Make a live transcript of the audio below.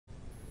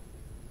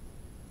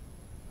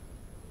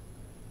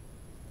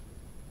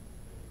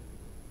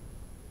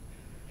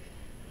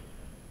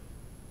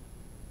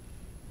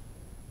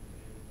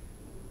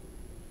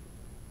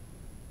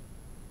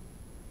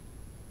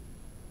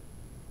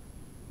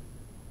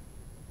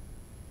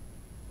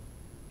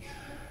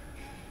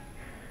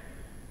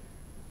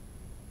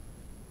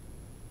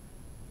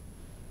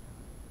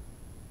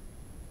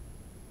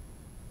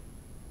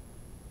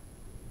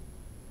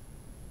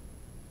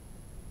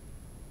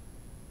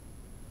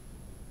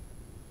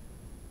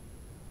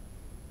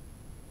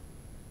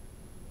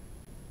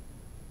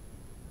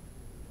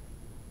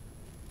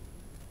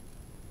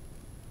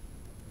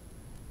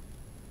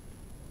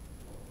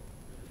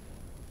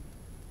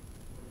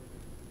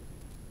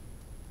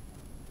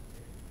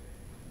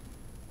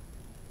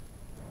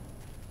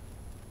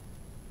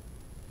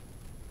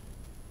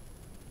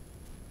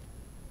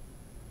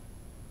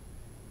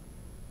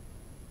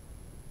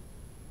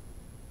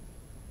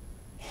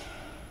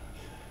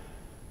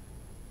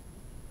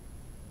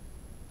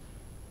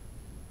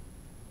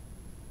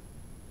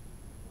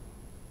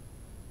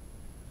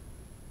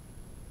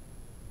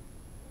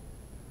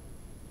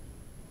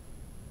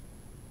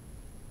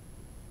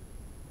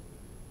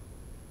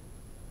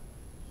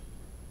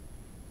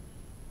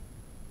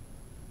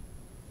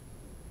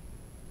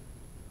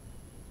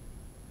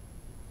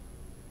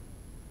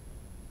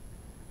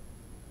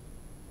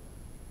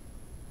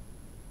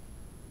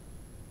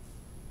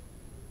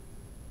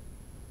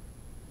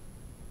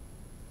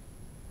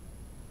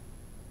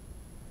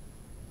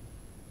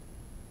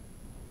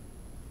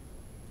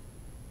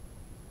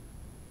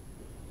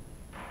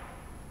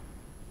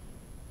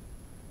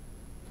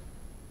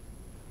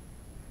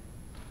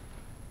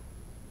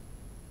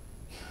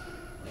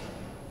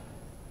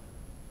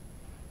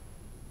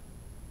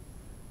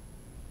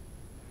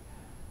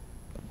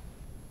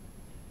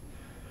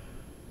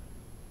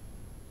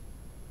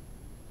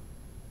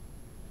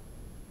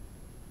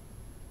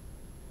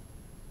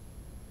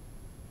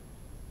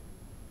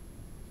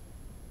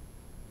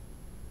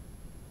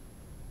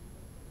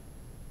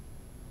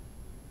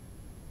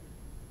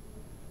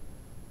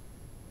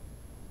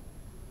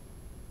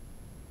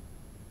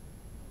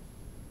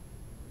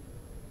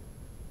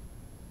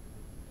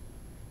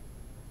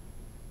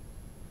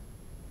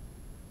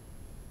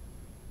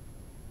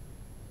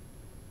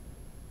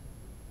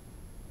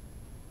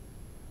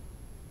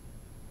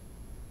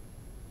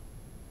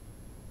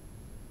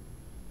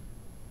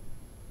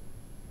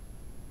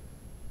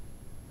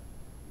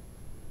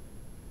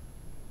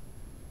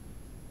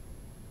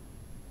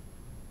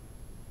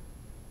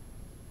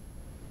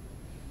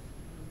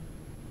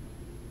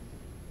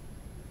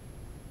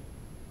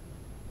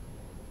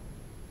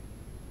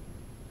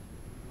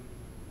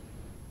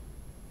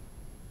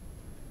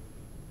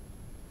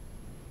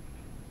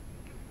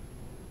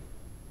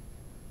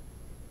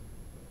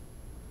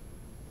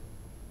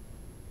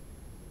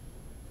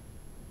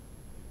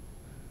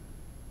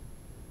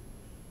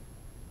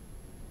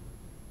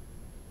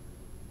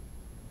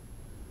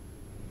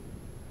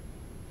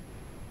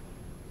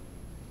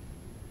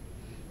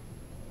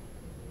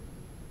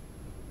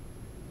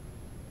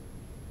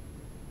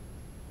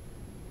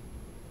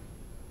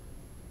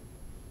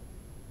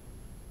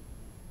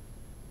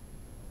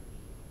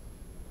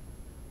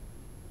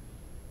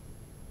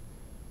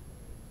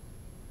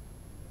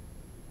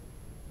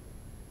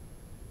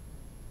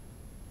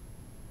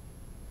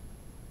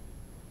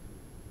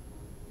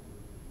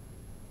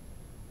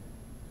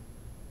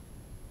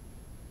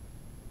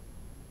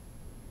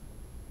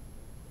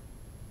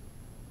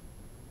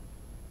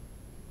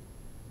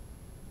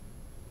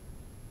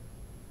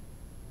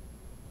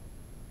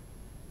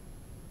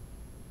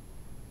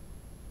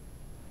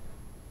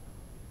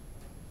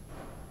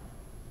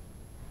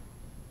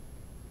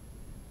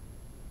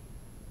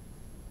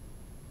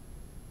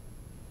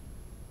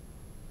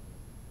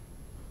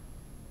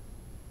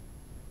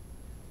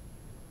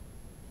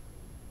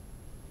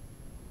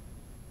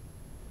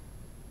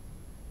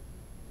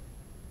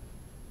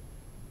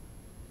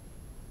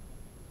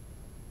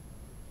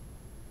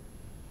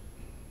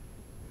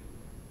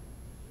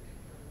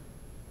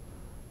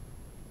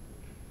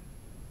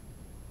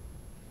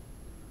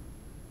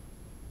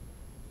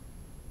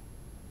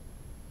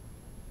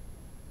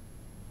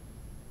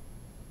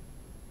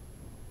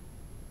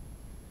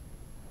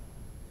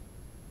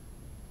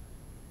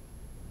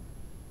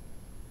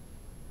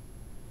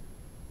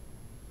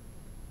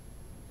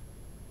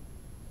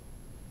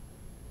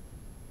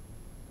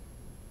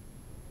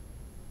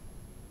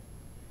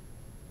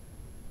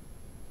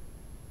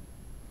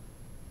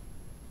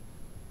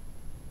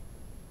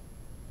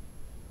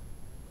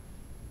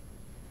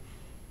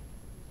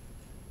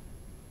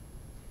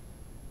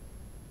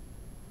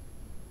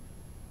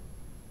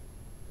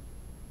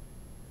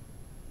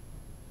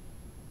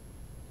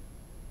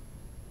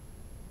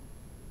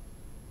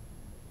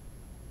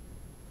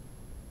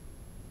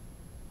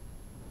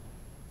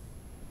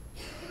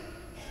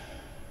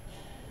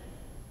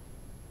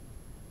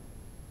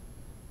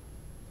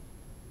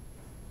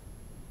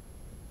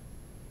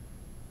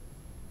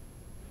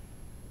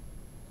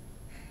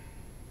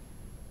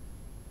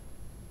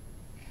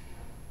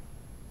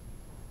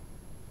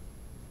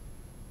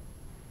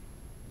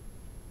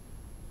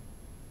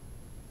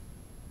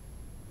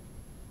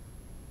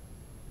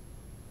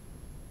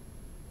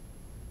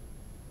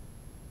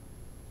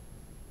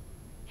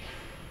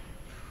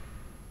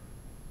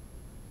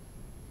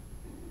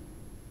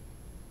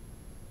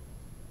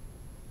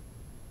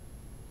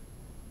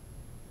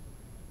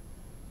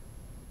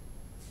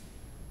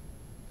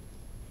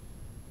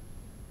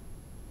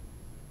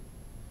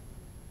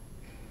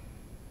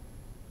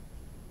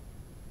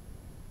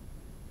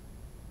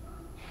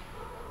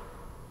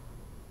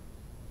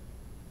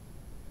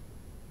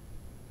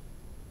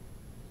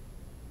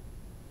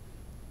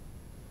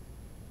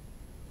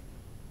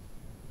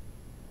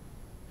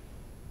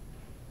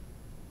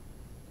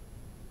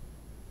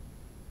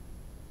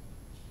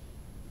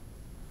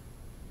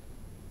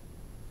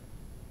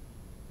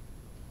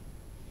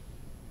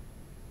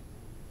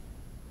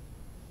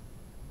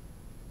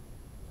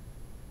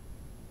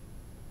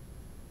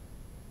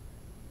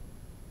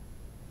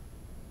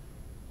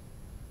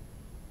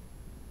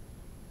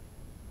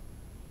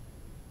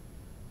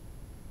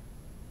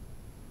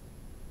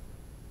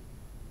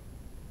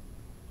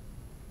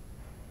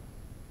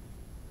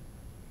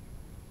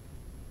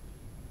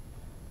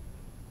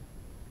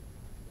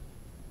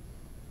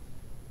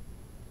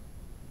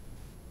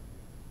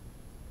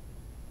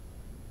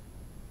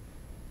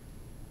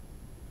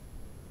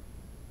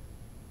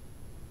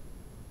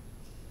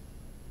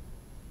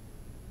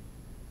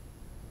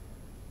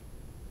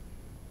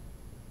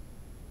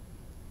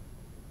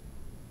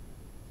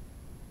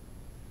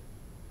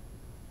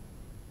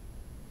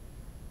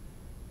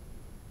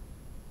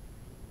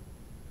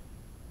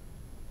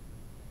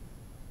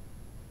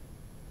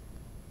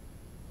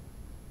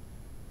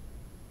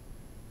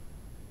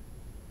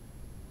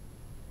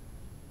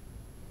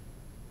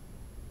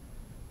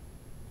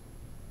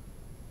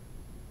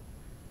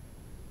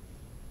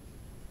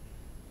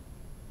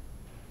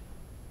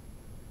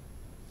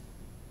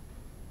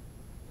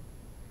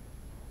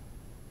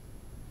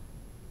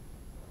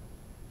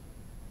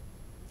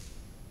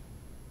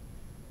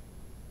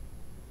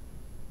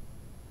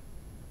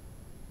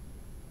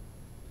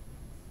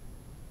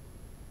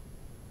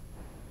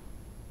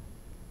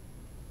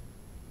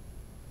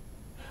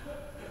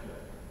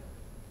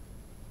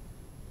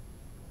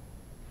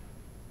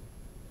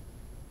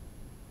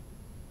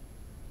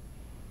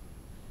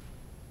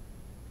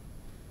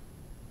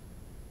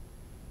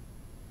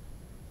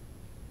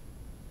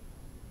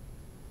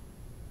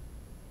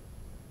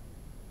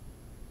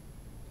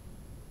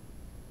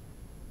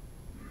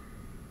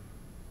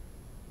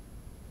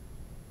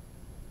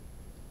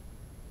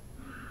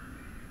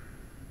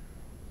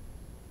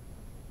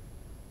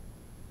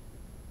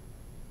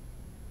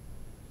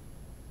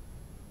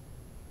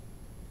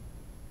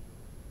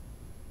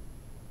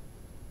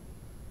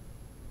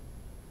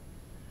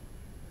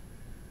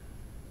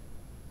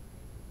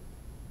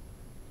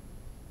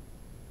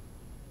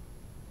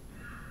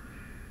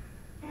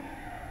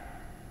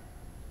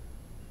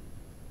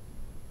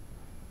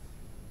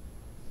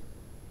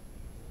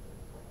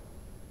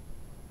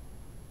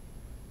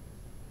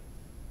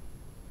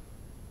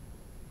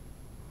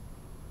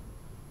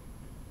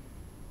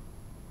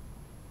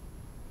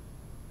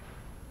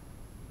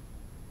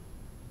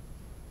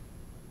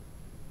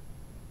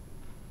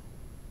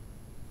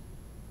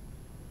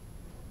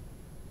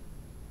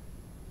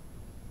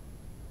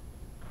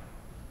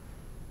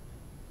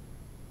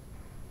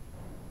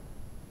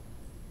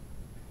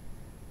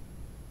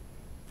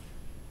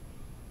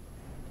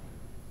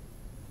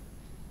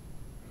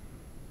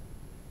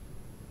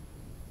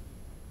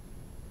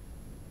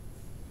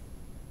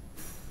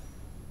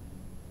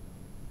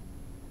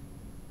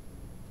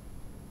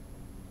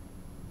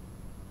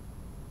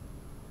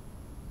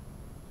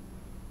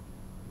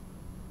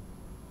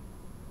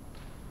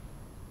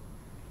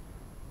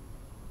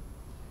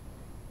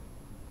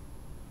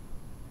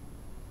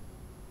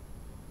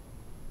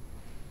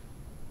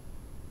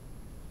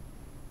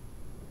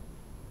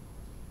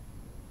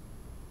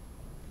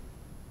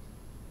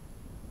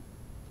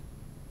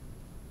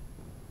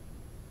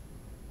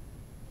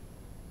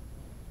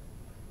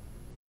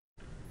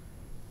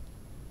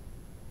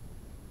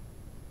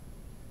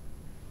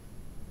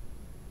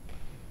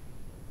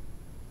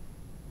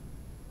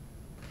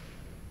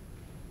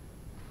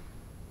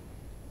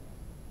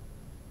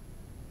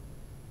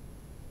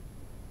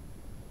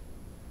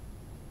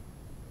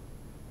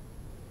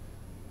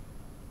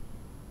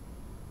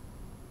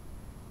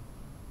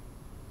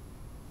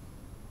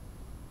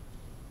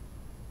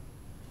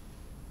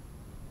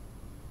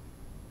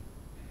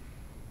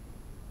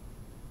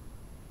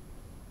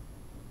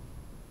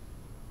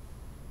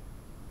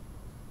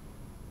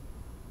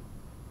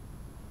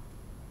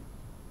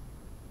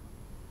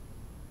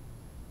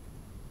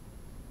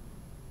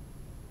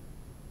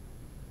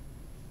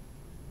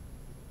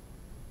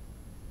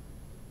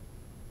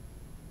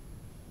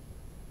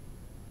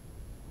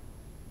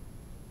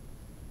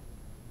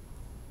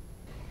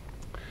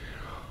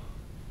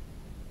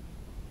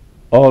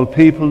All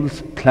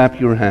peoples, clap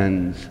your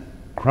hands.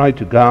 Cry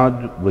to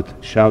God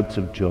with shouts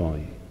of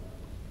joy.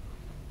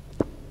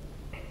 In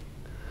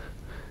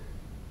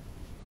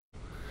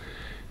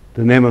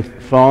the name of the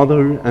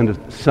Father, and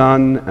of the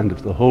Son, and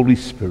of the Holy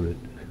Spirit.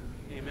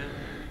 Amen.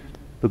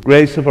 The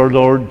grace of our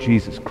Lord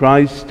Jesus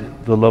Christ,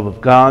 the love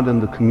of God,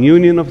 and the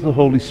communion of the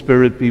Holy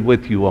Spirit be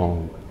with you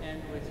all.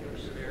 And with your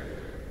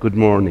spirit. Good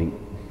morning.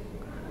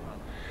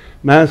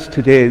 Mass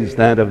today is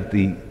that of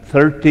the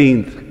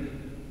 13th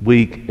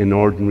week in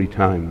Ordinary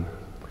Time.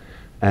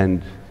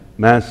 And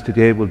Mass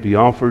today will be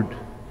offered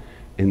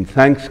in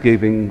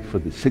thanksgiving for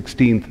the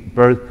 16th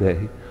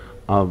birthday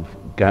of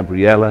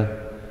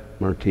Gabriela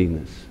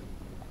Martinez.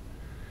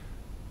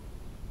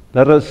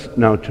 Let us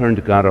now turn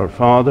to God our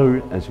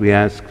Father as we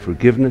ask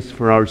forgiveness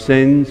for our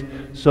sins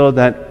so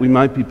that we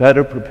might be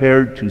better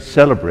prepared to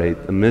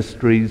celebrate the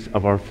mysteries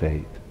of our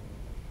faith.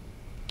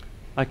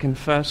 I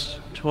confess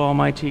to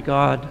Almighty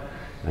God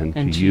and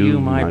to you,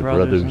 my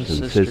brothers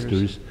and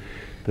sisters,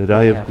 that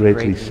I have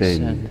greatly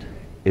sinned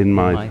in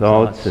my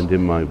thoughts and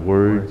in my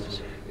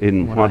words,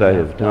 in what I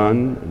have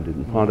done and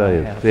in what I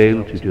have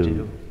failed to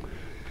do,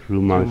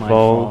 through my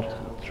fault,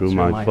 through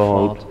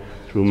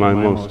my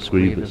most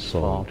grievous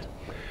fault.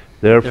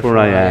 Therefore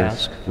I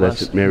ask,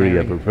 Blessed Mary,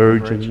 ever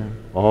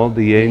Virgin, all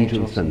the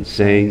angels and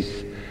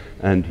saints,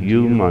 and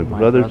you, my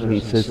brothers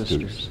and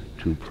sisters,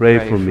 to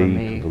pray for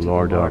me to the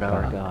Lord our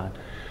God.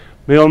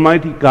 May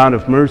Almighty God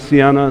have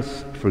mercy on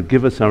us,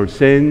 forgive us our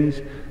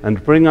sins,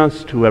 and bring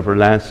us to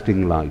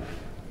everlasting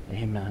life.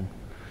 Amen.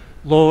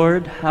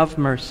 Lord, have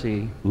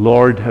mercy.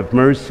 Lord, have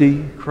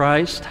mercy.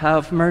 Christ,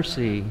 have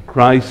mercy.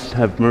 Christ,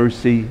 have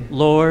mercy.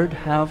 Lord,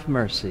 have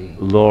mercy.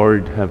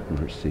 Lord, have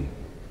mercy.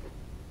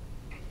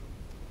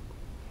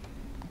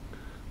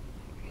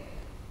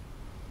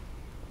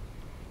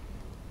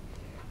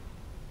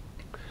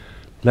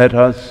 Let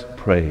us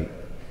pray.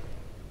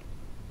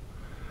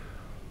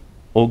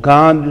 O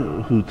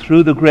God, who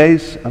through the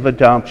grace of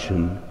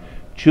adoption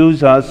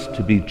choose us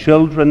to be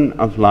children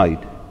of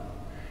light,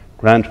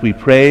 grant, we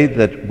pray,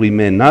 that we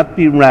may not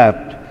be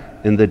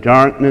wrapped in the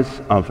darkness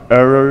of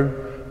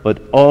error,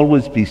 but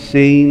always be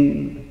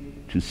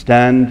seen to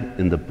stand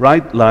in the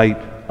bright light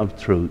of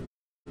truth.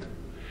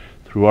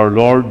 Through our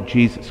Lord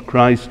Jesus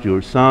Christ,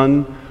 your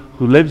Son,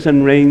 who lives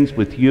and reigns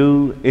with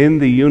you in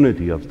the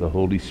unity of the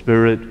Holy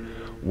Spirit,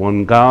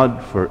 one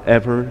God,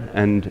 forever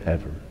and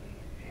ever.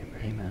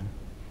 Amen.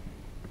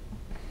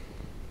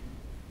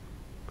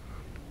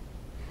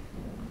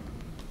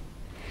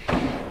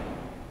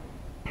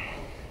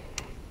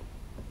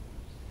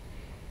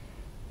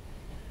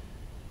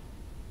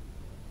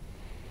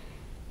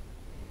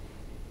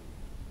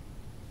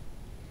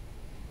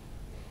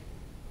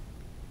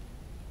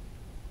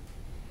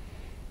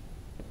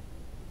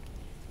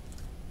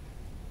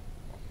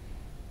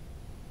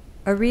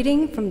 A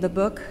reading from the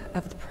book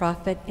of the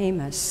prophet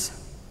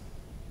Amos.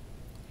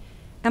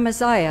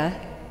 Amaziah,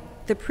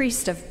 the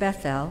priest of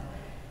Bethel,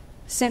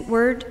 sent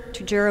word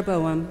to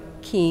Jeroboam,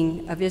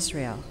 king of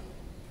Israel.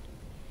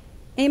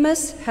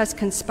 Amos has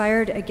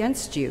conspired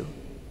against you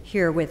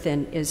here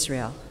within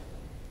Israel.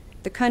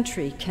 The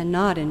country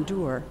cannot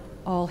endure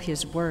all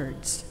his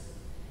words.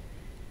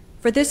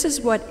 For this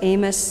is what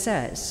Amos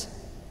says: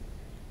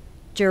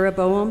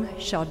 Jeroboam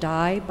shall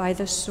die by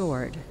the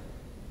sword,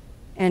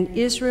 and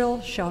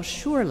Israel shall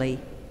surely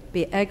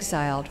be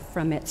exiled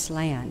from its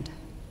land.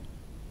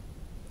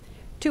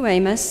 To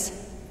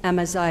Amos,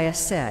 Amaziah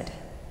said,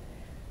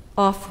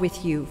 Off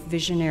with you,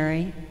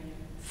 visionary,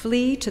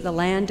 flee to the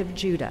land of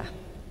Judah.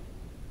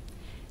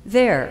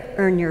 There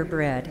earn your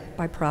bread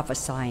by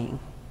prophesying.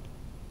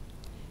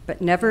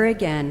 But never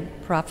again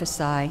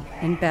prophesy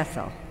in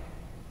Bethel,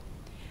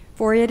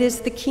 for it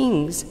is the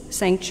king's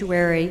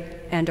sanctuary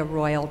and a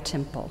royal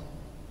temple.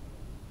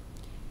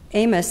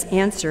 Amos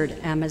answered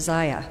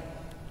Amaziah,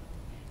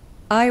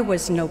 I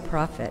was no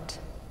prophet,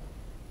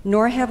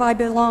 nor have I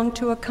belonged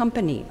to a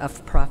company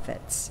of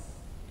prophets.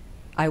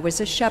 I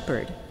was a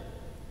shepherd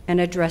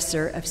and a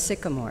dresser of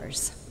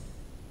sycamores.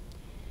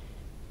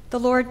 The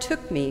Lord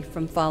took me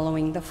from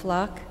following the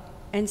flock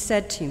and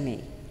said to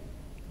me,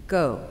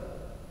 Go,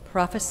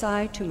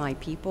 prophesy to my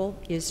people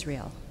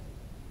Israel.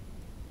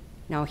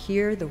 Now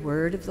hear the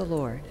word of the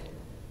Lord.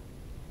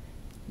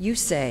 You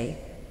say,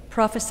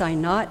 Prophesy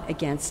not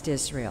against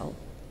Israel,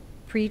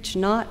 preach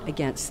not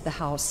against the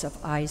house of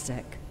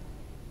Isaac.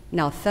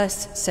 Now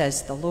thus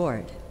says the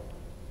Lord,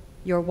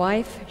 Your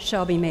wife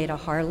shall be made a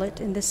harlot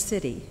in the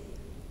city,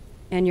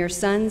 and your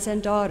sons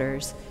and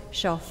daughters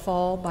shall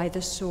fall by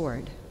the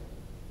sword.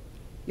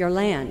 Your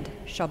land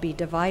shall be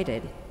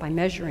divided by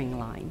measuring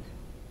line,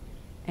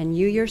 and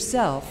you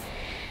yourself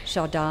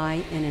shall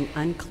die in an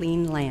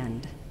unclean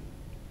land.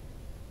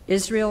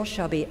 Israel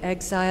shall be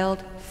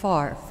exiled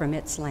far from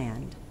its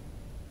land.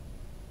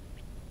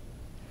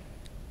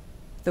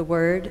 The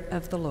word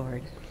of the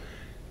Lord.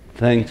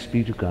 Thanks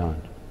be to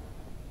God.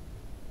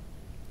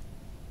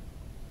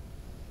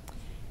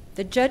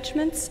 The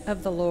judgments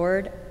of the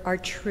Lord are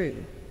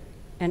true,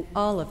 and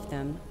all of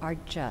them are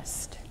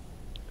just.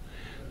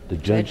 The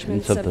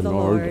judgments of the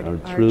Lord are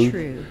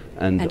true,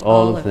 and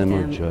all of them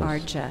are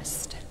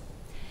just.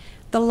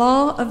 The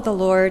law of the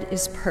Lord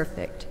is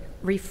perfect,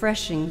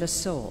 refreshing the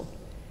soul.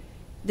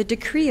 The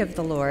decree of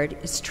the Lord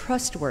is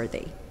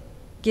trustworthy,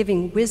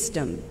 giving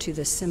wisdom to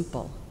the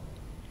simple.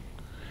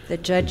 The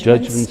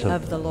judgments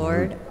of the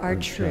Lord are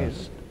true,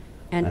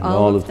 and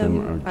all of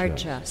them are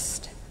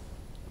just.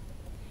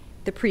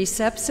 The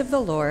precepts of the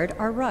Lord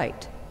are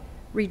right,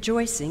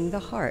 rejoicing the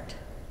heart.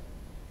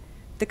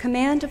 The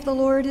command of the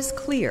Lord is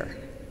clear,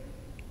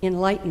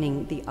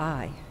 enlightening the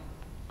eye.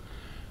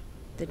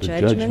 The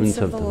judgments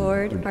of the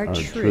Lord are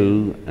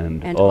true,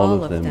 and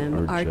all of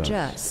them are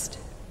just.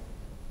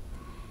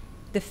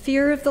 The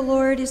fear of the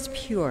Lord is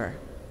pure,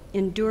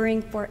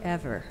 enduring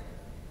forever.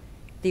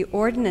 The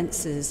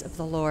ordinances of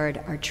the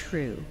Lord are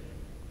true,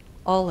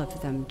 all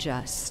of them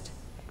just.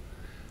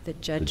 The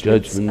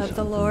judgments of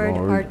the Lord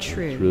are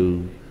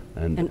true,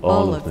 and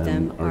all of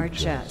them are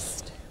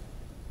just.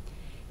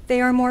 They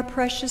are more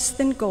precious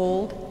than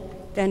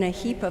gold, than a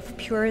heap of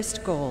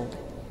purest gold,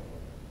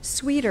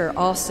 sweeter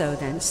also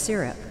than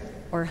syrup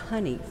or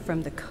honey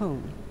from the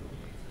comb.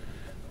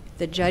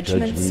 The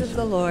judgments of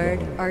the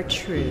Lord are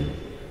true,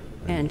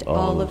 and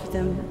all of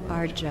them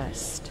are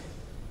just.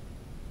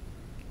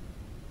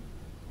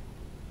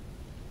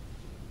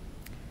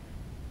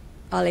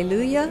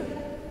 Alleluia,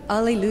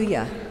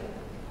 alleluia.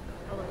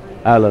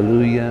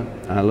 Alleluia,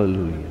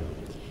 alleluia.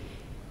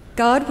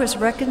 God was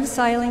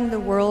reconciling the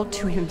world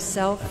to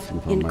himself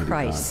in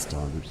Christ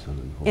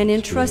and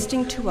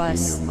entrusting to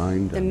us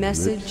the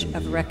message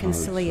of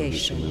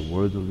reconciliation.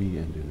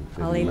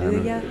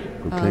 Alleluia,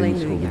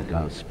 alleluia.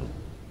 Gospel.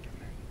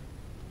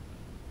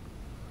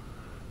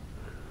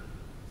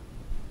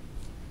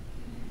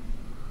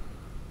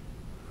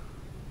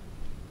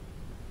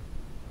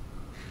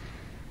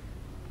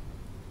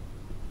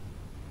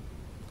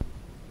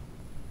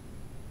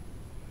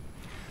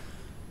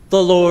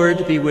 The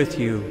Lord be with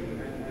you.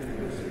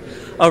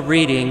 A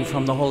reading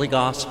from the Holy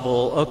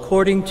Gospel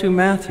according to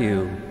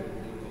Matthew.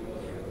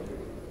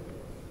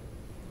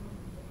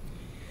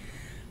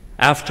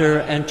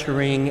 After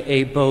entering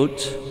a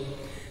boat,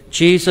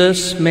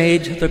 Jesus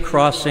made the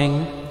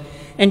crossing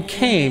and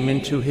came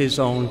into his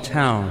own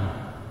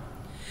town.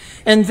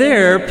 And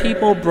there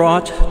people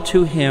brought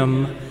to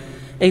him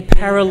a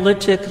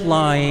paralytic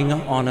lying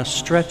on a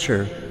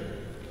stretcher.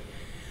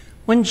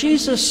 When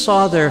Jesus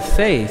saw their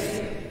faith,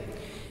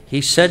 he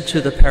said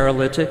to the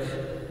paralytic,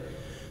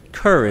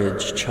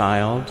 "Courage,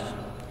 child,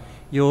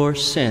 your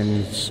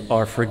sins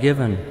are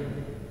forgiven."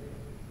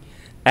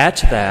 At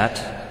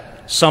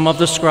that, some of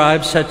the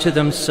scribes said to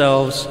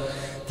themselves,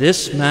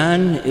 "This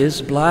man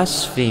is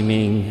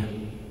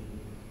blaspheming."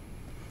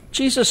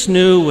 Jesus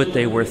knew what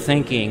they were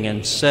thinking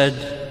and said,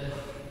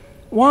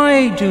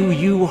 "Why do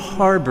you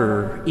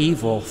harbor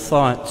evil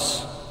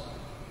thoughts?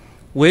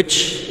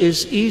 Which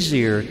is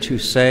easier to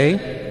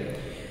say,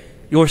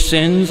 'Your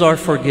sins are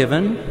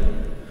forgiven,'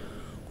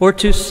 or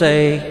to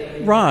say,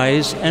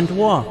 'Rise and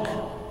walk'?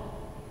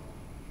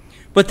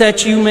 But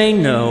that you may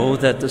know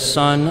that the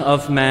Son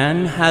of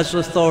Man has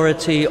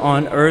authority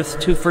on earth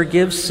to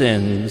forgive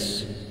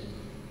sins."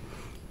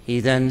 He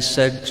then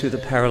said to the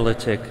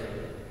paralytic,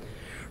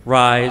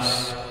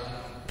 "Rise,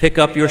 pick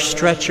up your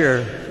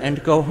stretcher,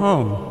 and go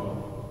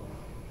home."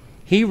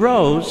 He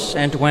rose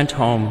and went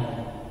home.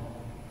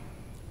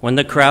 When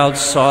the crowd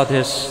saw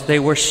this, they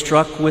were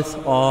struck with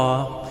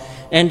awe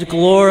and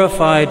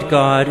glorified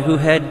God, who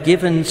had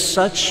given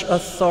such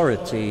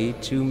authority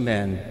to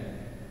men.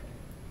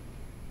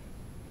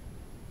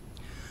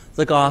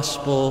 The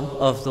Gospel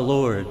of the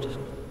Lord.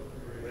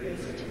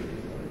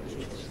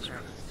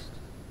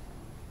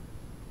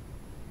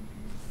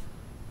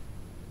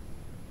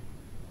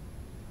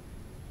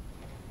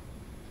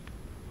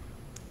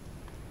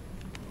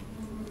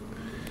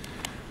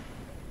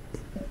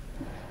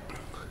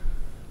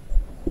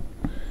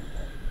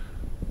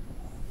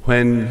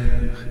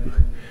 When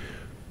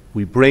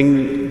we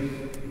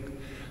bring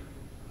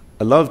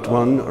a loved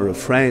one or a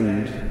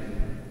friend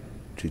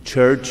to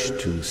church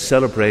to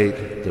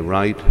celebrate the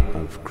rite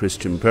of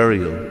Christian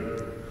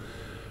burial,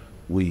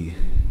 we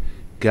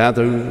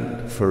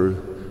gather for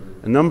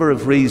a number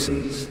of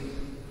reasons.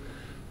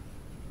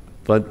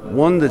 But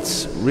one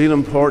that's real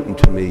important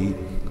to me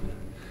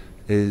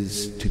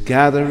is to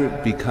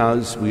gather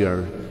because we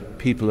are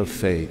people of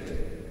faith,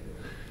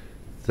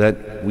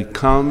 that we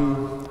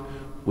come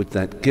with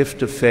that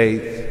gift of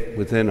faith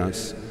within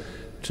us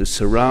to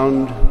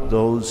surround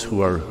those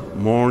who are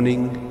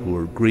mourning, who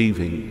are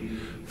grieving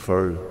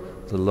for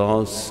the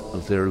loss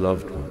of their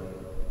loved one.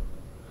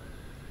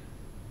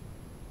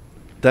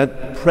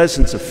 That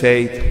presence of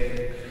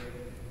faith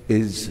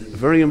is a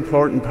very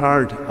important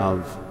part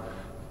of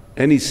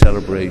any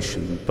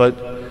celebration, but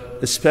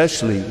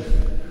especially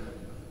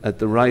at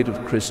the rite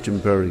of Christian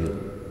burial,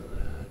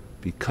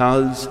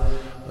 because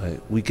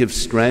we give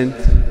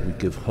strength, we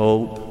give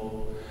hope,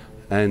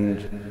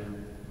 and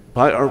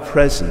by our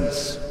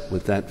presence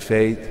with that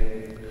faith,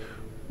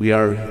 we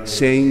are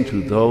saying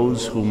to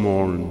those who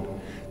mourn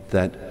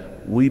that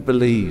we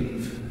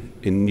believe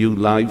in new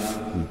life.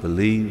 We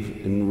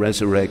believe in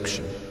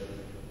resurrection.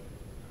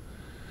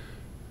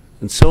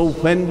 And so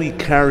when we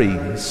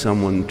carry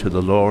someone to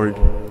the Lord,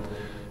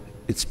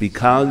 it's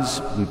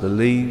because we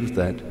believe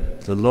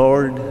that the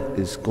Lord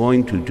is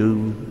going to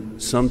do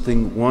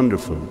something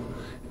wonderful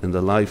in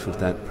the life of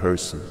that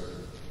person.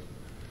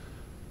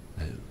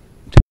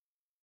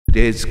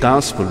 Today's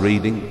Gospel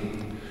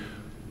reading,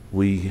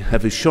 we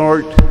have a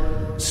short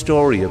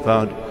story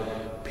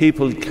about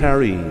people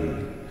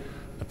carrying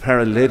a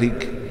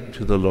paralytic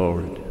to the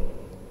Lord.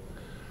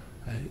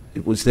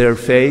 It was their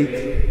faith,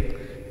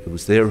 it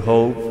was their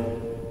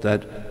hope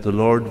that the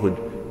Lord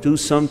would do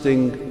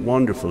something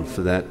wonderful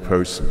for that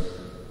person.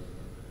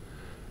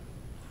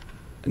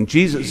 And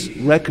Jesus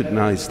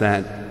recognized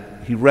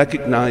that. He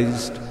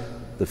recognized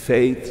the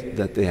faith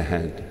that they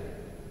had.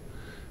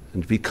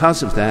 And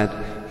because of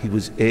that, he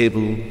was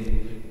able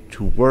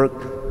to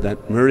work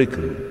that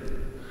miracle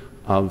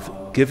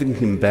of giving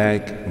him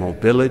back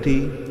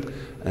mobility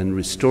and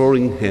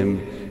restoring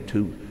him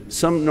to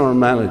some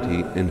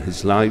normality in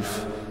his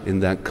life in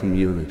that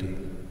community.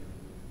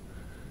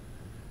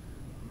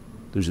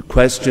 There's a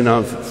question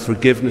of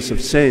forgiveness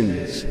of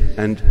sins,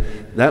 and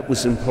that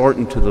was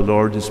important to the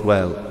Lord as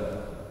well,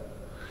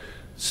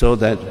 so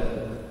that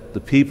the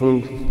people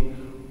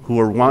who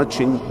are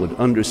watching would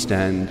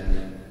understand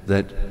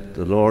that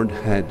the Lord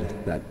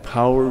had that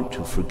power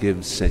to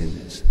forgive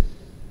sins.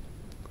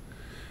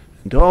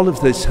 And all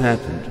of this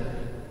happened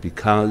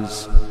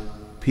because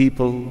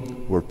people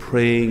were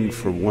praying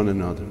for one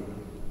another.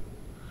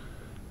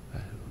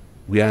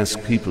 We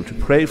ask people to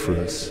pray for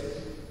us,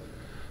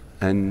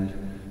 and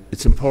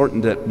it's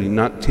important that we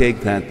not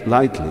take that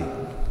lightly,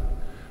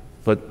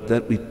 but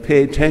that we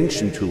pay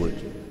attention to it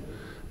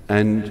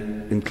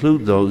and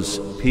include those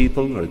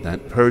people or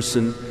that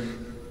person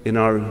in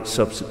our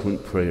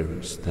subsequent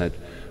prayers, that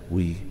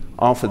we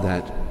offer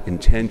that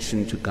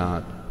intention to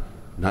God,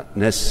 not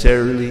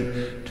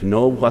necessarily to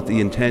know what the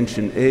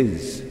intention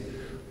is,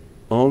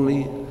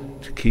 only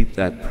to keep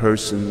that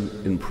person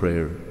in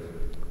prayer.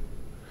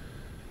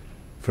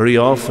 Very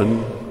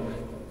often,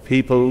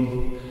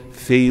 people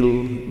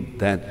feel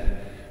that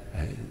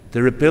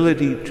their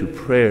ability to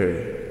pray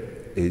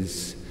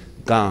is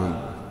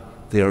gone.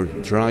 They are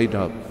dried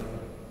up,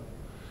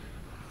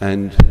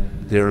 and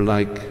they're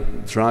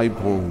like dry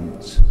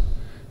bones.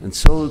 And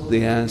so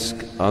they ask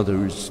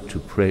others to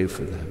pray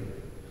for them,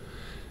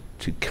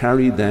 to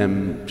carry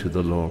them to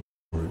the Lord,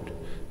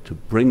 to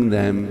bring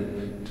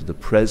them to the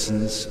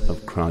presence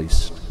of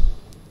Christ.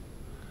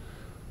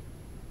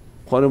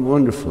 What a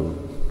wonderful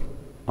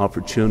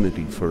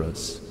opportunity for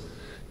us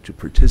to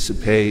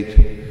participate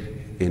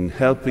in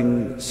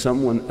helping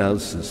someone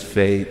else's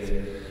faith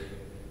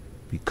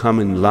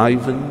become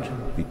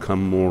enlivened,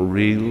 become more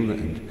real,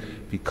 and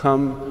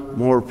become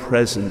more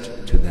present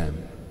to them.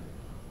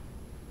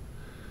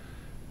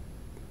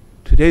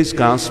 Today's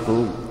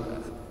Gospel,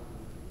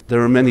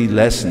 there are many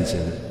lessons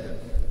in it,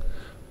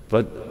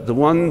 but the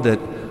one that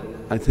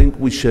I think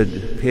we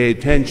should pay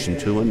attention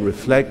to and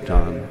reflect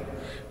on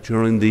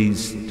during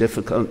these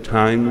difficult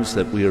times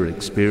that we are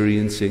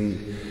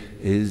experiencing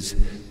is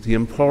the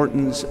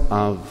importance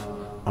of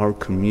our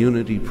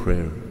community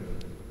prayer.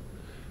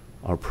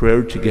 Our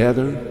prayer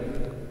together,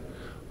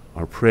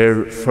 our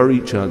prayer for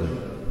each other,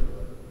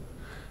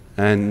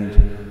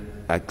 and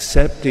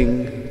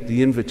accepting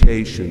the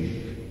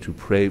invitation to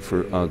pray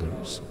for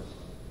others.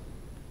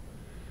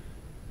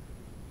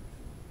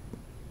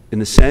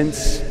 In a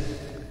sense,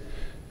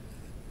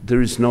 there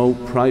is no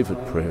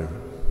private prayer,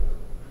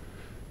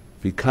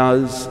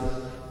 because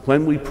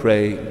when we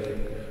pray,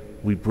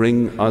 we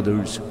bring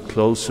others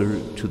closer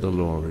to the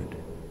Lord.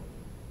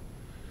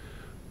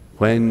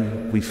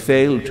 When we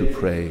fail to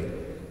pray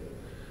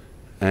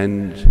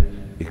and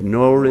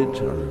ignore it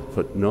or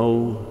put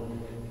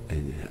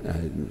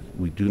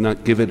we do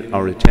not give it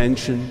our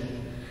attention,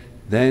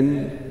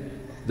 then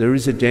there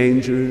is a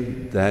danger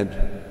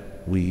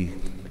that we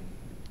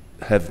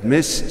have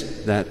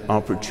missed that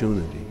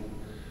opportunity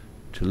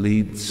to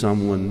lead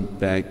someone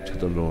back to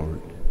the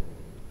Lord.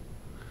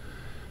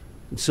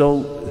 And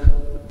so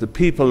the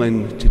people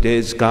in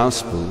today's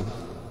Gospel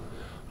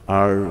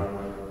are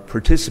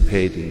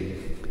participating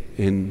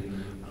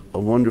in a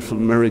wonderful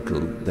miracle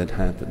that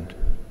happened.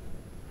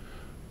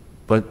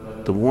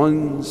 But the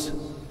ones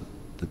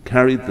that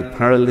carried the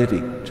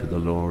paralytic to the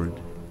Lord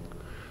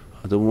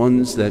are the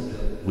ones that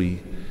we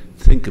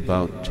think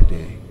about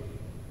today.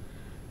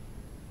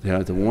 They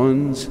are the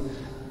ones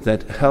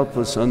that help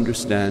us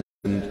understand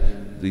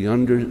the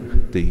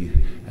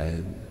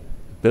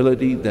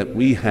ability that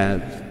we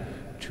have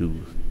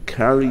to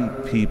carry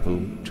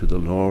people to the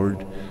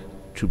Lord,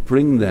 to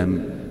bring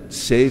them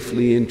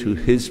safely into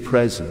His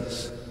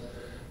presence,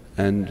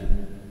 and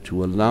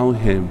to allow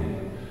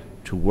Him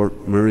to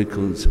work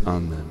miracles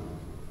on them.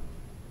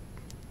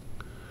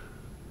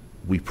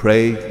 We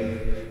pray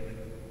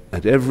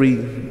at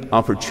every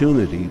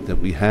opportunity that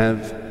we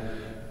have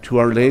to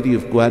Our Lady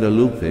of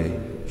Guadalupe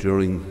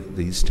during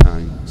these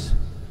times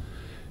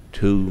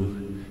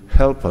to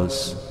help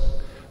us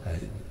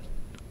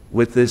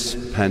with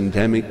this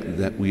pandemic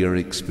that we are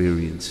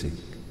experiencing.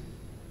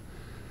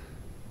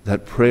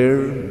 That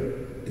prayer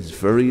is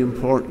very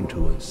important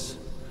to us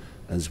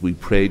as we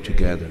pray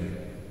together.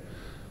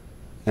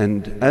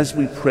 And as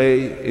we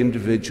pray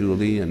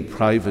individually and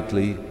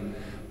privately,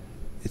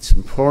 it's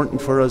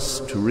important for us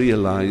to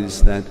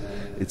realize that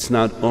it's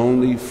not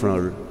only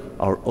for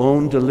our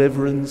own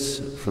deliverance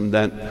from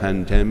that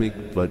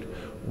pandemic, but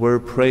we're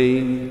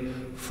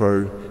praying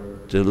for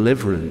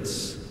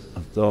deliverance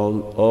of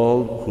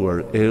all who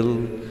are ill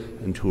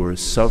and who are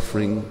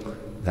suffering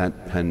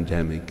that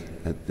pandemic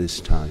at this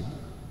time.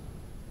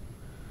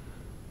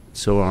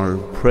 So our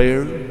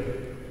prayer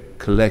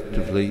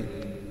collectively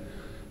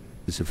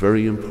is a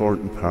very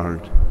important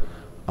part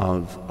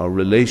of our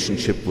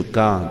relationship with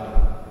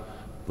God,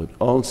 but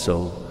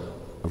also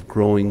of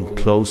growing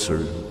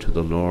closer to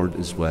the Lord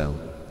as well.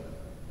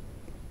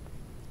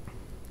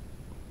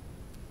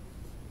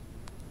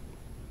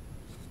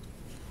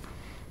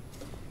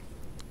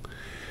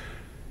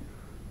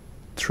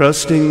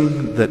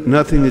 Trusting that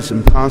nothing is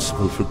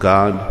impossible for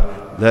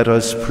God, let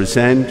us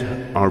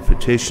present our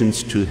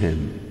petitions to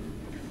Him.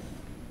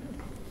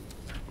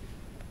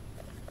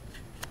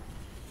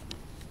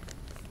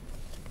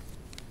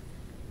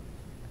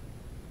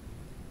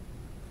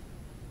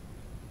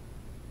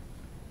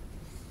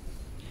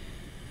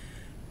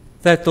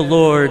 That the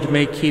Lord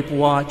may keep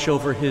watch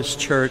over His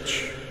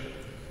church,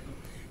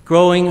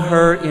 growing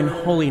her in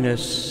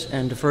holiness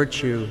and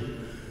virtue,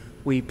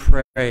 we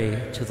pray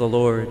to the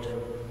Lord.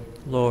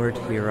 Lord,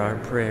 hear our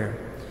prayer.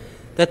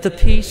 That the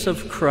peace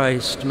of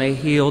Christ may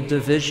heal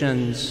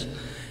divisions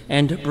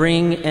and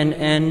bring an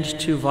end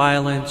to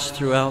violence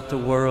throughout the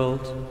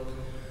world,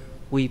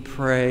 we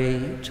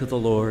pray to the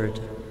Lord.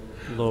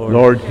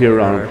 Lord,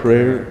 hear our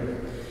prayer.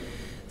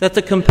 That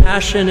the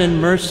compassion and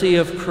mercy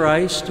of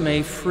Christ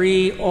may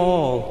free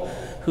all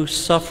who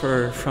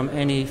suffer from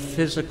any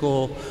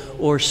physical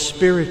or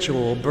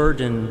spiritual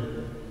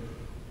burden,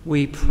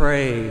 we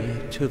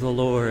pray to the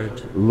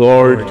Lord.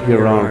 Lord,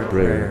 hear our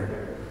prayer.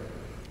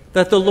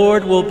 That the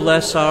Lord will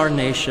bless our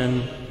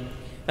nation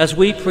as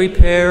we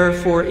prepare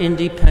for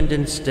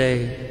Independence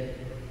Day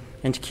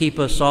and keep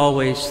us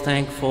always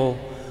thankful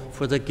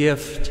for the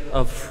gift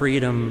of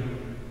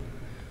freedom,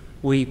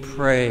 we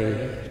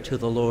pray to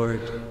the Lord.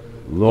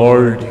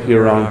 Lord,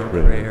 hear our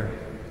prayer.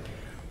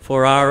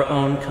 For our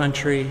own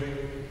country,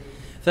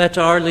 that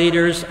our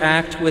leaders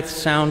act with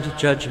sound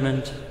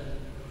judgment,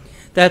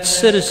 that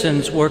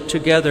citizens work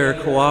together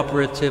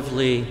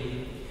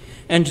cooperatively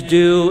and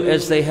do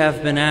as they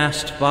have been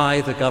asked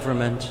by the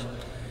government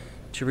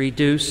to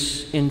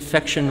reduce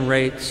infection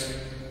rates,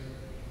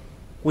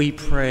 we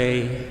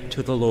pray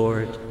to the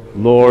Lord.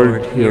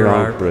 Lord, hear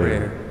our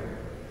prayer.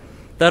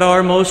 That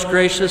our most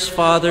gracious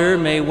Father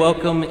may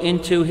welcome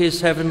into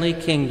His heavenly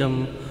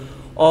kingdom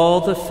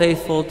all the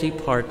faithful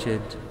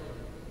departed,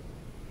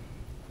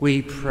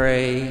 we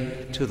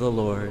pray to the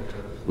Lord.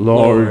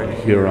 Lord,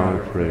 hear our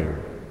prayer.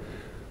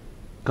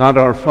 God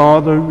our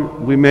Father,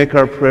 we make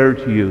our prayer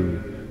to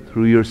you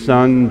through your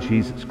Son,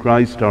 Jesus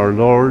Christ our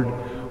Lord,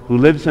 who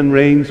lives and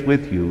reigns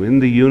with you in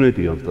the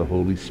unity of the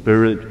Holy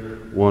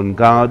Spirit, one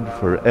God,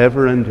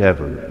 forever and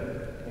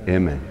ever.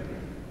 Amen.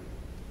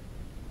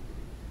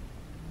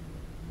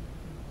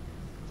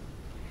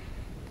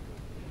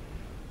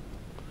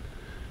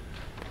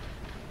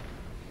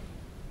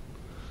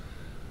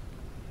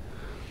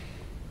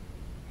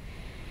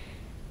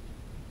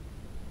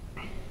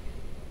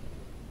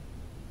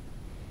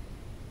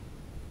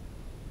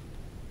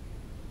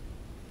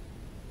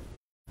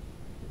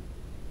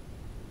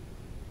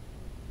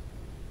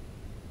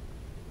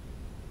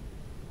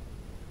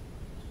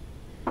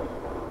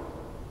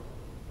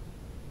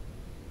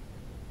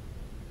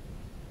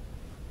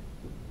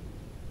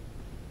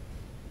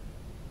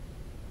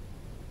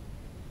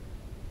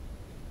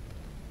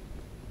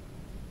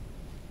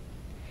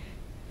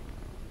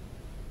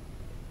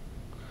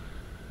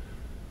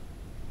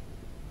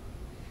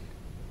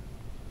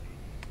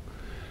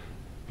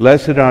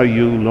 Blessed are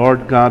you,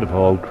 Lord God of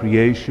all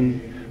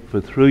creation,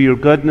 for through your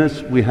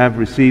goodness we have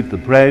received the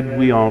bread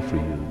we offer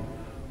you.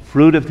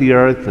 Fruit of the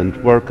earth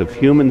and work of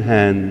human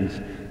hands,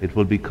 it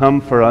will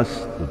become for us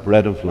the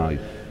bread of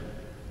life.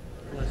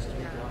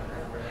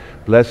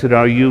 Blessed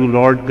are you,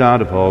 Lord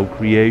God of all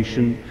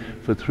creation,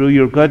 for through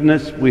your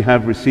goodness we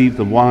have received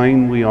the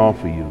wine we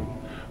offer you.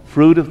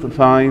 Fruit of the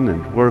vine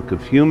and work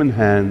of human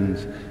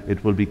hands,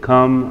 it will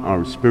become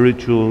our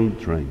spiritual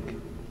drink.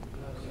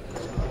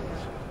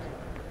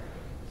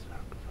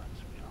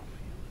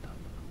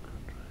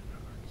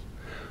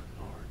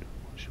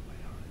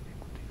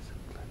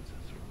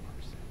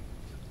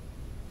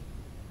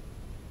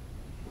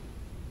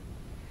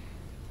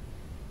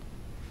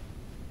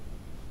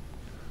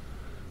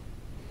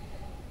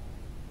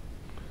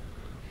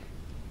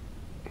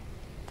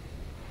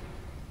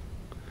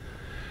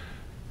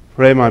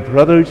 Pray, my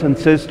brothers and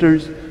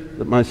sisters,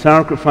 that my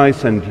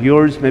sacrifice and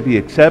yours may be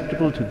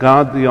acceptable to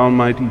God the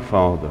Almighty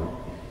Father.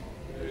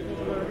 May the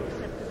Lord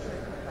accept the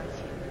sacrifice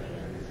of your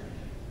hands,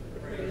 the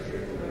praise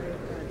of the word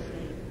of God's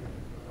name,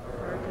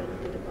 for our good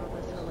and good of all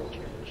His holy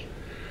church.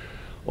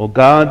 O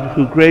God,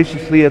 who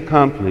graciously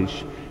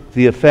accomplish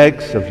the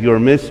effects of your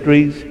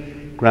mysteries,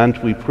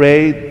 grant, we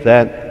pray,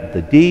 that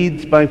the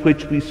deeds by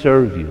which we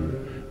serve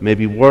you may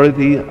be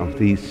worthy of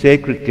these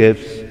sacred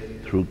gifts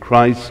through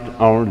Christ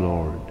our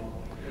Lord.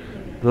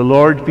 The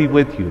Lord be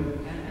with you.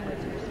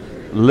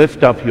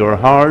 Lift up your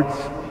hearts.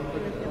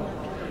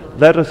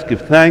 Let us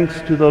give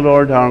thanks to the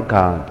Lord our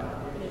God.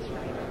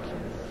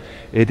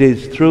 It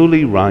is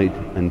truly right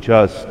and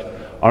just,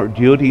 our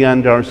duty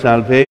and our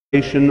salvation,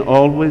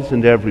 always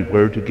and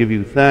everywhere, to give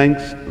you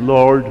thanks,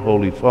 Lord,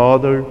 Holy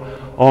Father,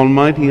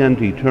 Almighty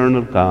and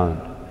eternal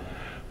God.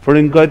 For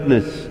in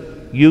goodness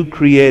you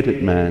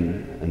created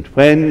man, and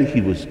when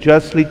he was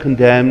justly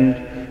condemned,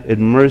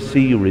 in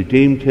mercy you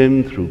redeemed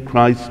him through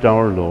Christ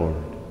our Lord.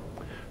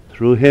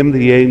 Through him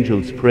the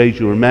angels praise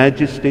your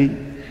majesty,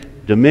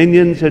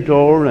 dominions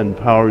adore, and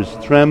powers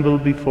tremble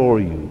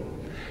before you.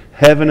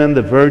 Heaven and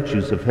the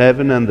virtues of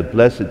heaven and the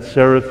blessed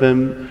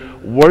seraphim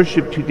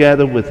worship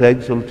together with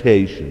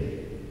exultation.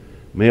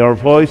 May our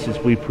voices,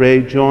 we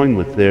pray, join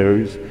with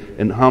theirs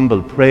in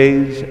humble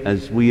praise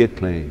as we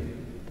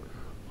acclaim.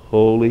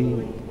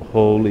 Holy,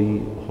 holy,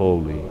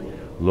 holy,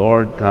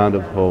 Lord God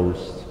of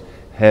hosts,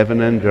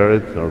 heaven and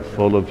earth are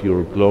full of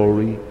your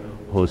glory.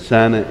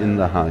 Hosanna in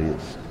the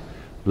highest.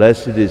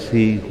 Blessed is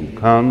he who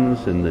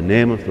comes in the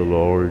name of the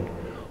Lord.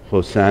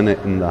 Hosanna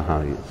in the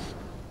highest.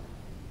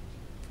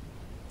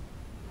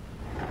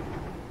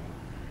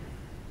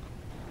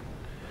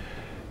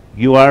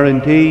 You are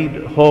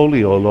indeed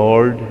holy, O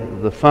Lord,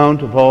 the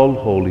fount of all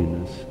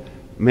holiness.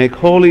 Make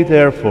holy,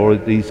 therefore,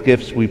 these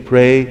gifts, we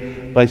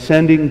pray, by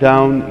sending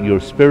down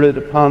your Spirit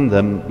upon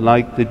them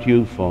like the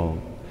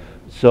dewfall,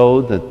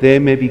 so that they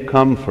may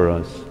become for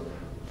us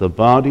the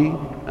body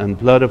and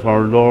blood of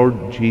our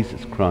Lord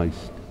Jesus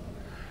Christ.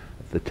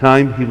 At the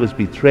time he was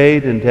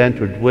betrayed and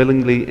entered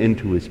willingly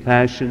into his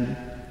passion,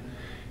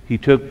 he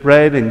took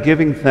bread and,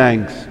 giving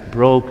thanks,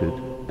 broke it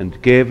and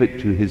gave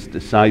it to his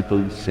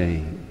disciples,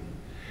 saying,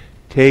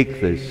 "Take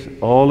this,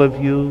 all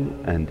of you,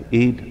 and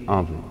eat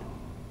of it.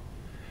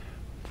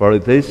 For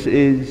this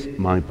is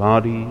my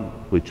body,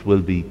 which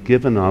will be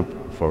given up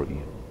for you."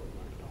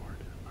 My Lord,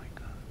 my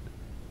God.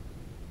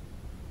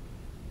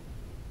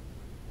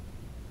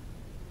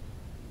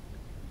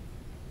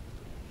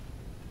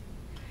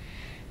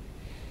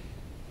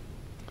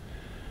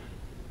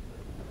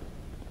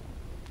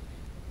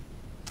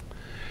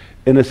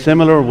 In a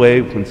similar way,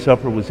 when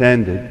supper was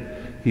ended,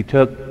 he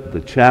took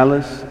the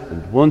chalice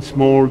and, once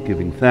more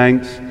giving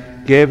thanks,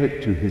 gave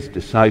it to his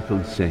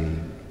disciples, saying,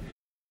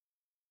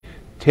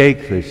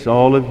 "Take this,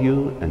 all of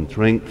you, and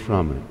drink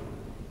from it.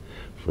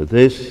 For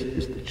this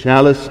is the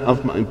chalice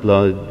of my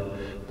blood,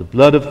 the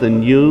blood of the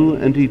new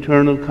and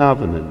eternal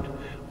covenant,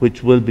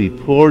 which will be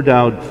poured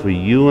out for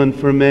you and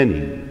for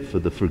many for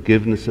the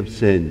forgiveness of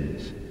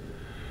sins.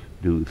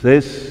 Do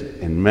this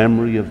in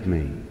memory of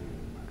me."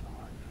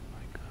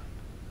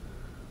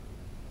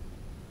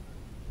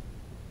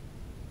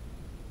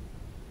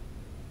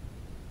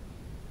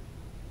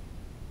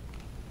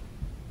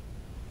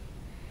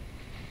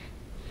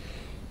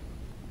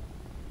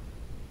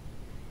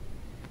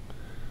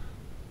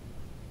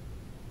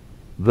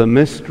 The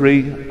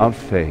mystery of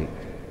faith.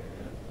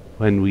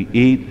 When we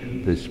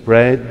eat this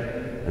bread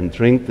and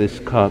drink this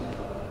cup,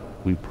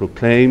 we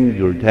proclaim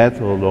your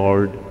death, O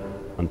Lord,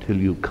 until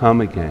you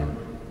come again.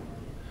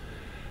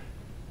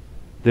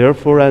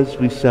 Therefore, as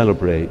we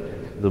celebrate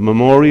the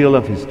memorial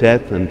of his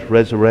death and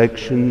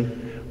resurrection,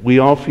 we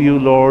offer you,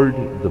 Lord,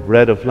 the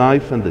bread of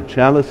life and the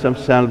chalice of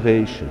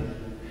salvation,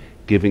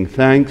 giving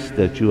thanks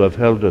that you have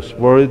held us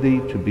worthy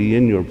to be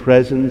in your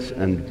presence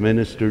and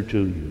minister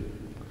to you.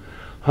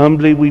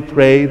 Humbly we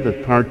pray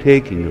that,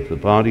 partaking of the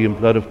body and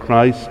blood of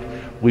Christ,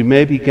 we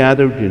may be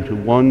gathered into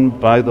one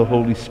by the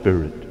Holy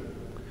Spirit.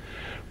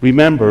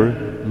 Remember,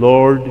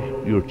 Lord,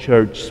 your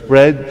church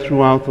spread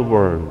throughout the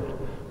world,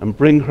 and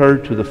bring her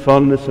to the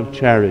fullness of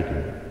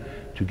charity,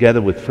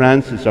 together with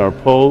Francis our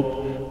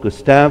Pope,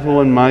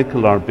 Gustavo and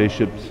Michael our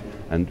bishops,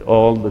 and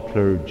all the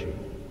clergy.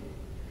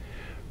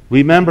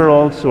 Remember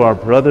also our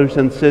brothers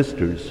and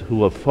sisters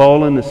who have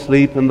fallen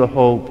asleep in the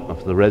hope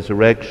of the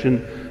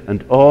resurrection,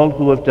 and all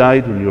who have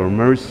died in your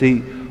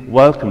mercy.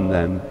 Welcome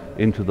them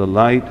into the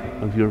light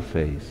of your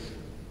face.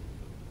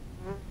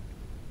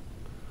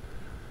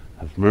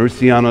 Have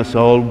mercy on us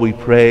all, we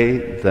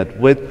pray, that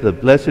with the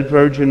Blessed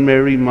Virgin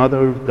Mary,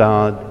 Mother of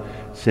God,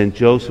 Saint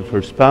Joseph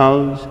her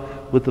spouse,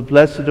 with the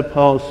blessed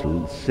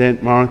apostles,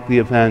 Saint Mark the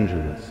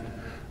Evangelist,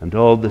 and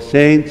all the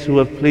saints who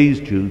have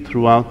pleased you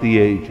throughout the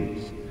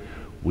ages,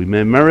 we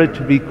may merit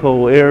to be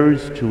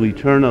co-heirs to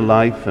eternal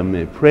life, and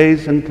may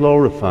praise and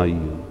glorify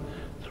you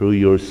through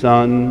your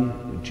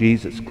Son,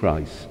 Jesus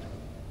Christ.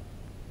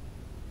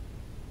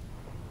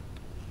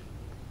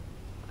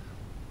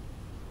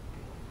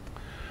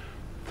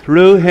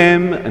 Through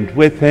him, and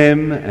with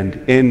him,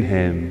 and in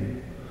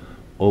him,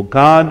 O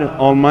God,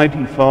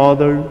 Almighty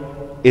Father,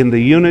 in the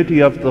unity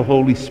of the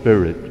Holy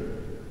Spirit,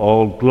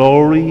 all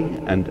glory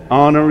and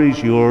honor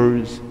is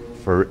yours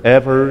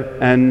forever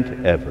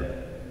and ever.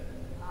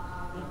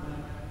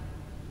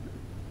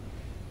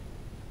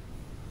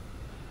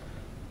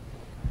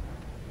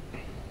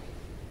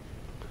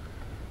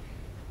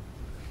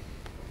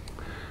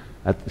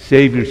 At the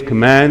Saviour's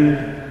command,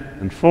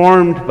 and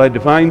formed by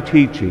divine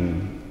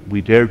teaching,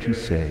 we dare to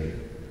say,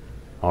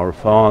 Our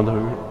Father,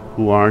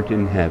 who art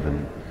in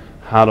heaven,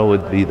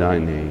 hallowed be thy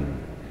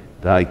name.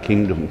 Thy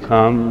kingdom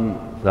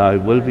come, thy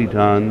will be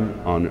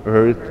done on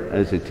earth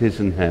as it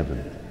is in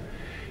heaven.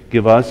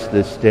 Give us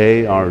this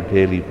day our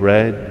daily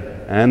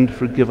bread, and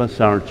forgive us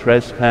our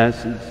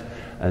trespasses,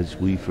 as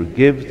we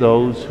forgive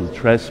those who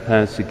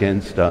trespass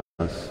against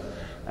us.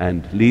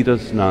 And lead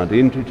us not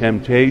into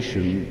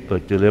temptation,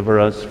 but deliver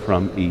us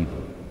from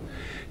evil.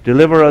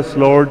 Deliver us,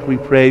 Lord, we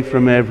pray,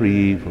 from every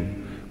evil.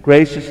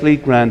 Graciously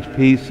grant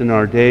peace in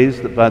our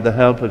days, that by the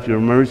help of your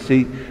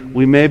mercy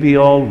we may be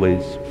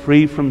always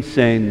free from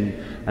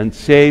sin and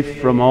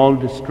safe from all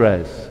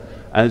distress,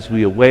 as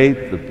we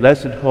await the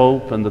blessed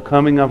hope and the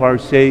coming of our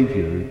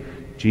Saviour,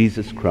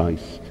 Jesus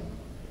Christ.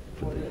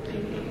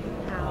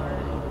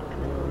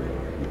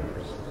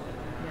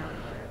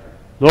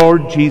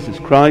 Lord Jesus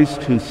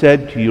Christ, who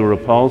said to your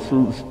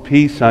apostles,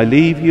 Peace I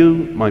leave you,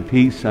 my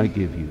peace I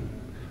give you.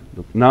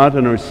 Look not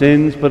on our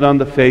sins, but on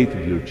the faith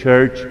of your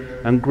church,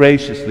 and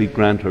graciously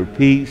grant her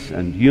peace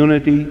and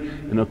unity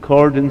in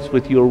accordance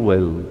with your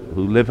will,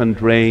 who live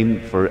and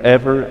reign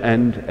forever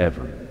and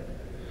ever.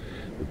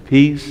 The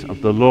peace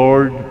of the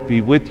Lord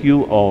be with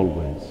you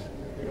always.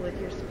 And with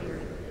your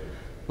spirit.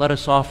 Let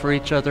us offer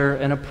each other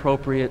an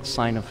appropriate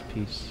sign of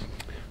peace.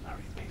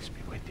 Peace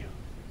be with you.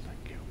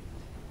 Thank you.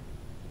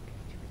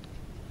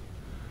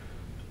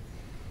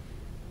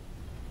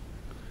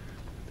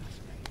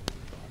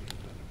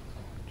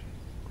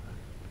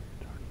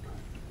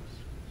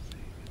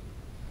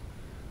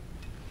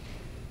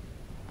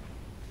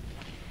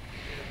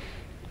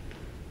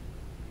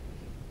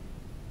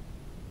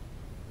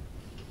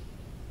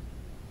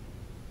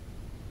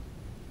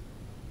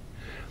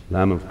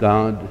 Lamb of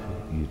God,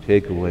 you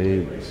take away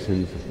the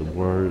sins of the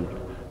world,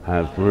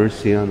 have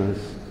mercy on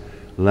us.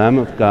 Lamb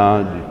of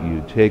God,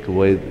 you take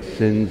away the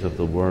sins of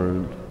the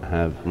world,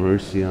 have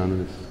mercy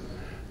on us.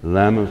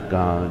 Lamb of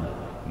God,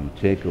 you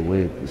take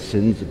away the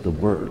sins of the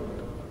world,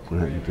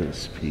 grant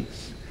us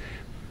peace.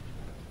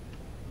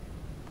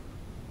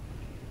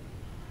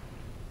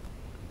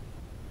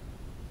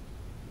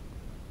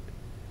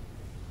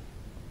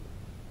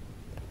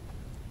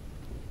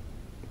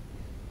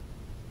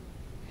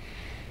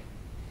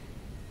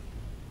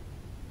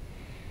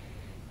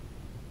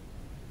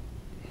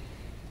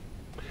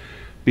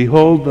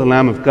 Behold the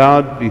Lamb of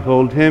God,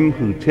 behold him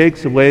who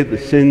takes away the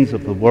sins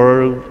of the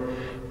world.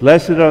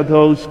 Blessed are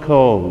those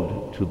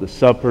called to the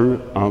supper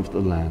of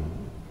the Lamb.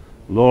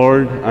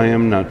 Lord, I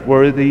am not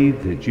worthy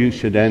that you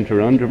should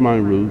enter under my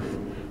roof,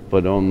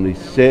 but only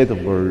say the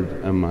word,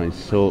 and my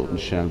soul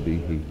shall be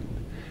healed.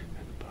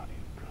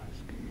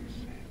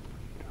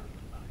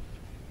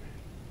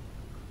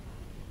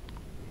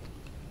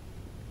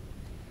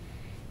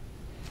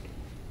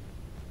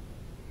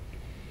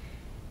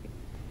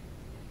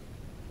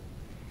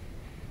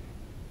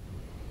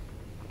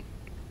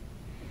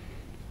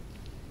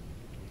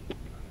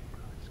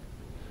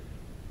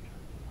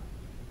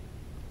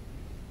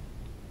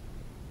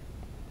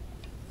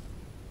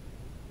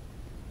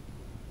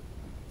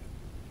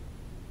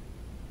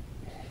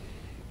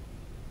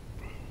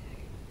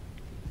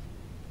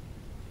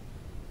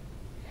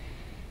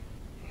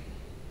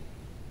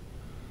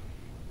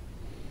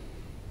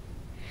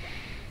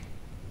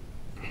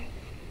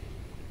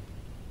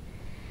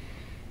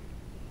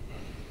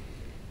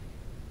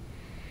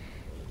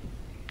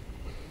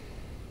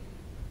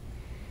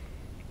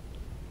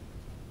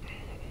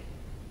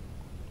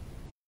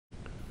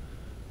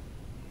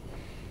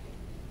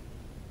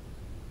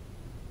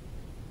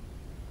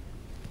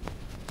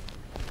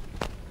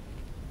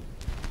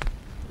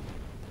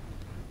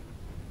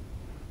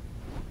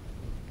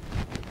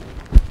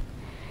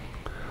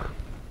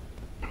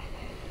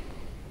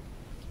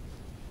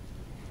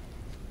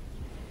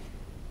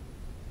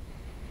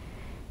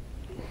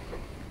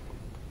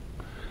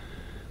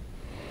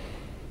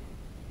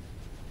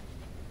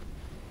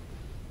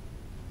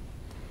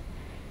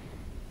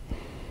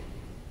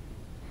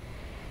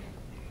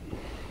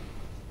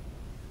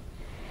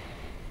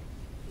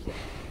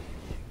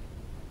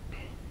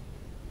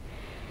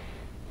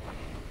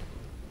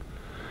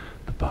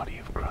 Body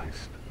of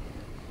Christ.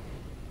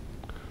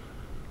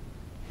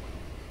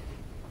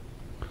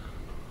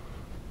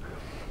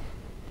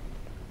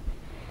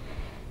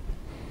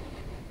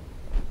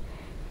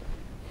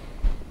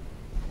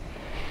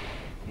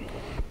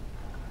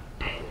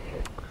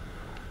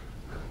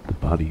 The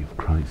body of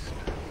Christ.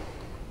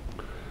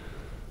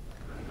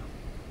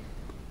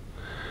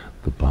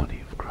 The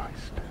body of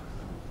Christ.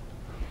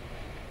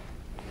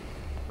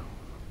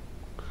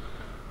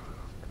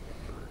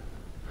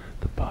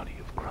 The body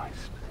of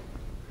Christ.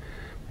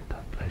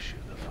 God bless you,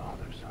 the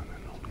Father, Son,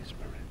 and Holy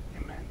Spirit.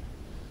 Amen.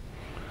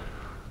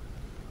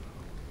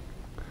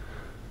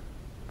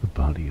 The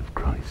body of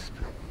Christ.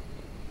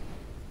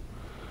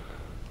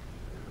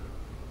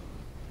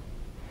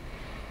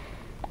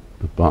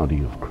 The body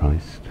of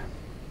Christ.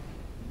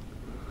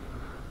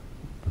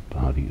 The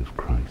body of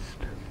Christ.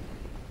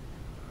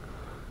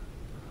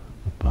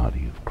 The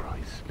body of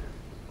Christ.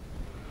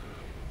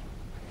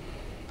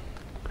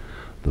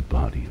 the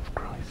body of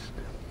Christ.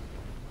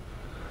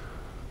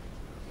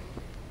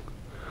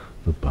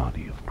 The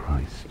body of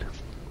Christ.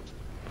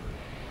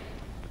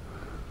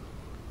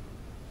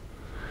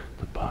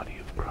 The body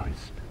of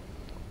Christ.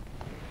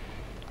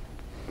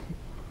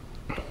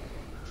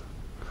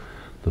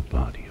 The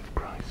body of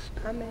Christ.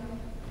 Amen.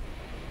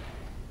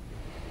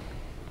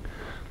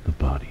 The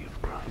body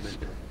of Christ.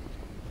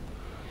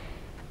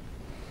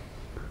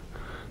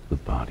 The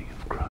body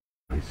of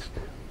Christ.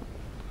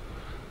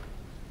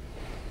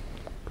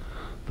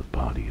 The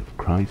body of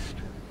Christ.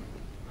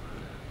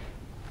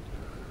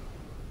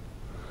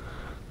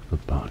 The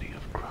body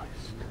of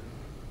Christ.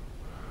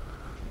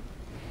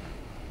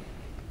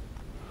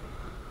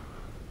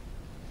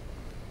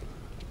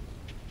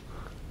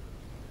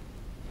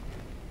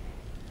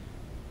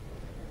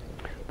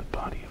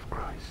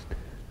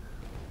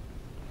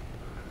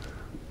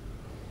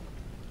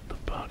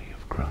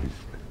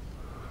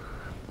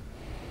 The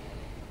body of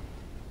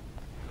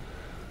Christ.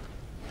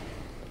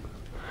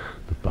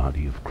 The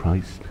body of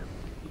Christ.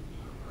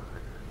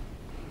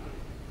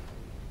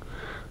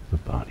 The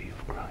body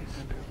of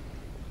Christ.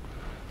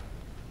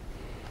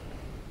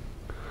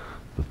 The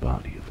body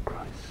of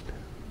Christ.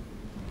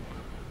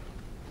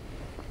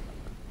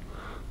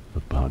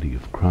 The body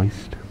of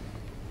Christ.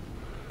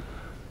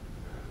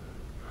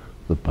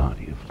 The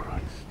body of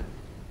Christ.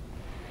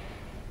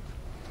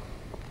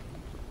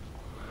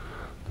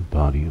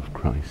 The body of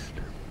Christ.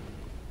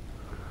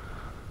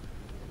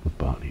 The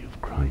body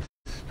of Christ.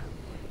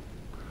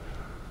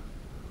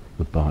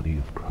 The body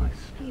of Christ. The body of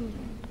Christ.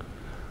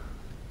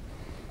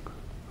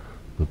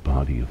 The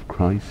body of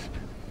Christ.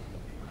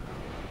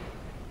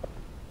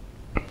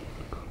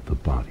 The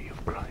body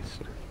of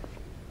Christ.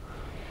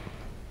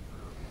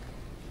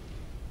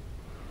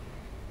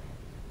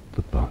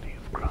 The body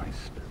of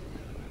Christ.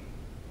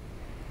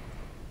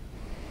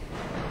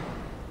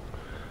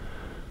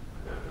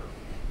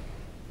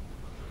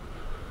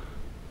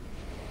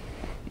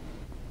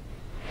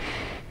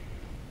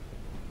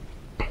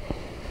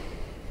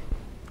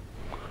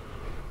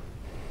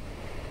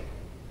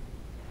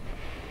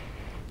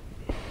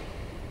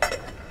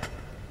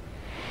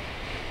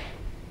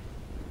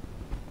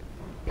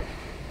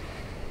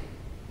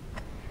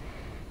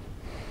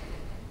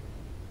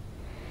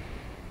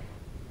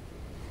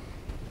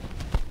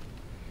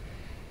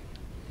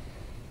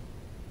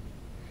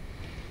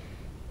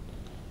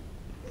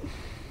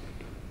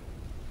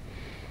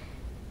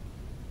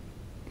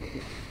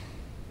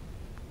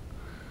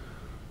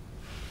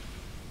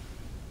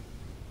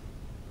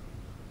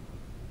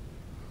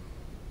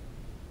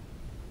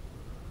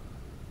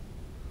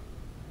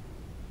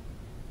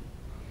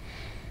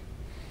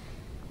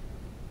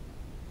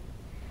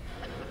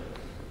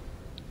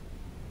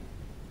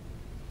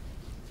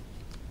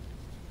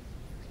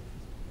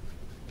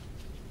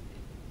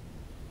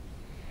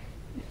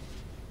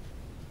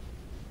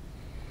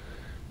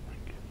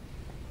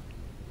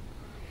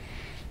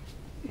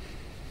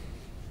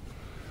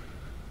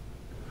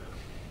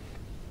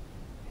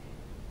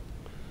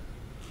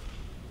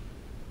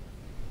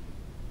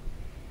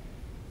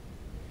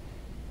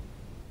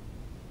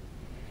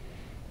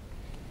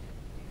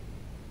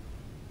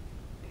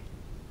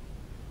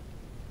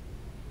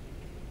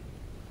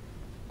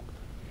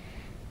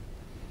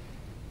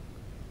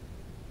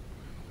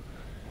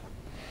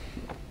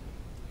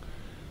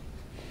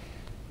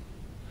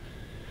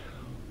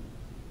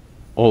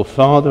 O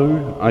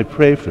Father, I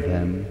pray for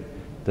them,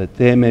 that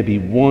they may be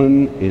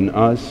one in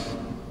us,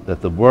 that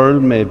the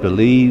world may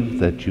believe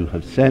that you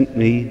have sent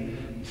me,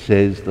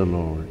 says the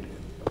Lord.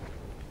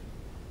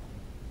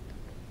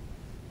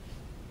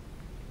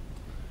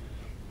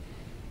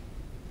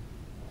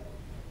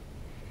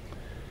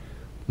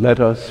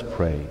 Let us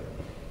pray.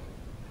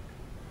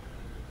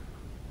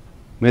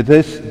 May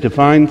this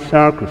divine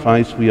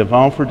sacrifice we have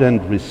offered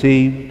and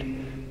received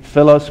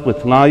fill us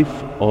with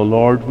life, O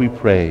Lord, we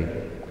pray,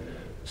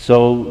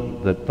 so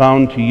that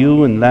bound to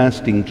you in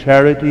lasting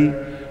charity,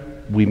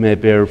 we may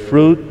bear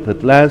fruit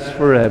that lasts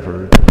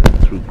forever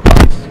through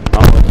Christ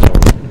our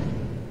Lord.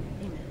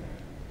 Amen.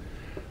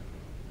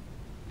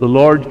 The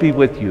Lord be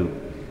with you.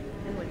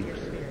 And with your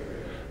spirit.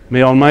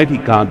 May Almighty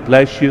God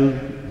bless you,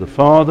 the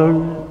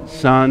Father,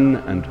 Son,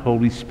 and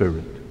Holy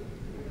Spirit.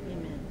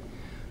 Amen.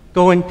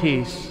 Go in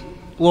peace,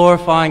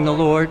 glorifying the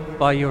Lord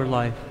by your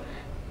life.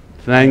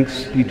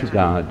 Thanks be to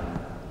God.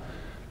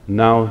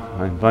 Now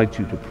I invite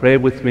you to pray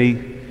with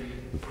me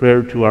the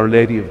prayer to Our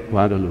Lady of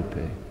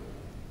Guadalupe.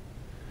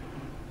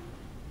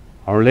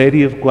 Our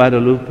Lady of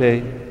Guadalupe,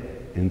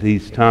 in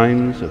these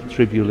times of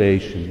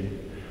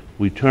tribulation,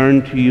 we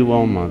turn to you,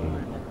 O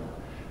Mother.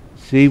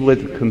 See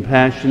with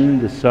compassion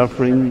the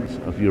sufferings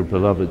of your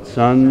beloved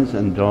sons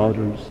and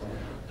daughters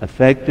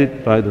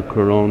affected by the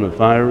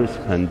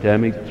coronavirus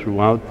pandemic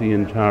throughout the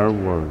entire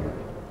world.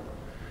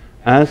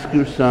 Ask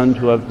your Son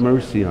to have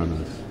mercy on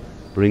us,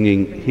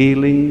 bringing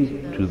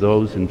healing to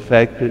those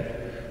infected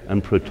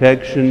and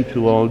protection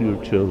to all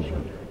your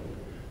children.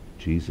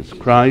 Jesus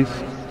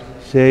Christ,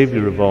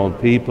 Savior of all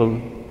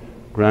people,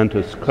 grant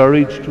us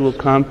courage to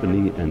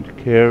accompany and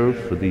care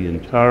for the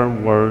entire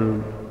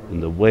world in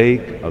the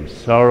wake of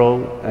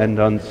sorrow and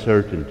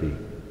uncertainty.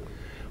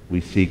 We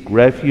seek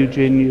refuge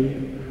in you,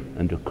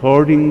 and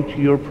according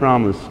to your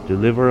promise,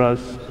 deliver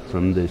us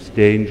from this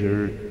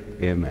danger.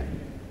 Amen.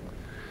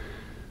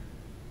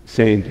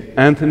 Saint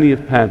Anthony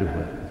of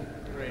Padua,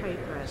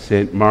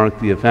 Saint Mark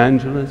the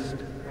Evangelist,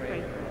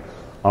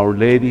 Our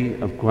Lady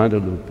of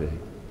Guadalupe.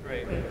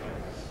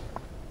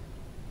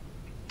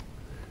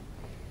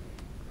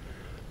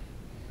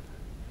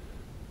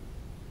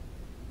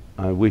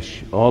 I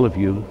wish all of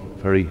you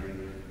a very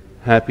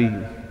happy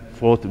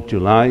 4th of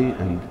July,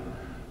 and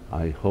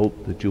I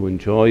hope that you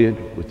enjoy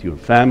it with your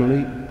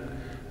family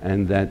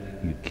and that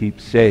you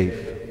keep safe.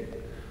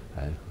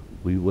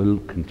 We will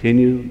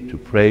continue to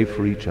pray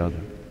for each other.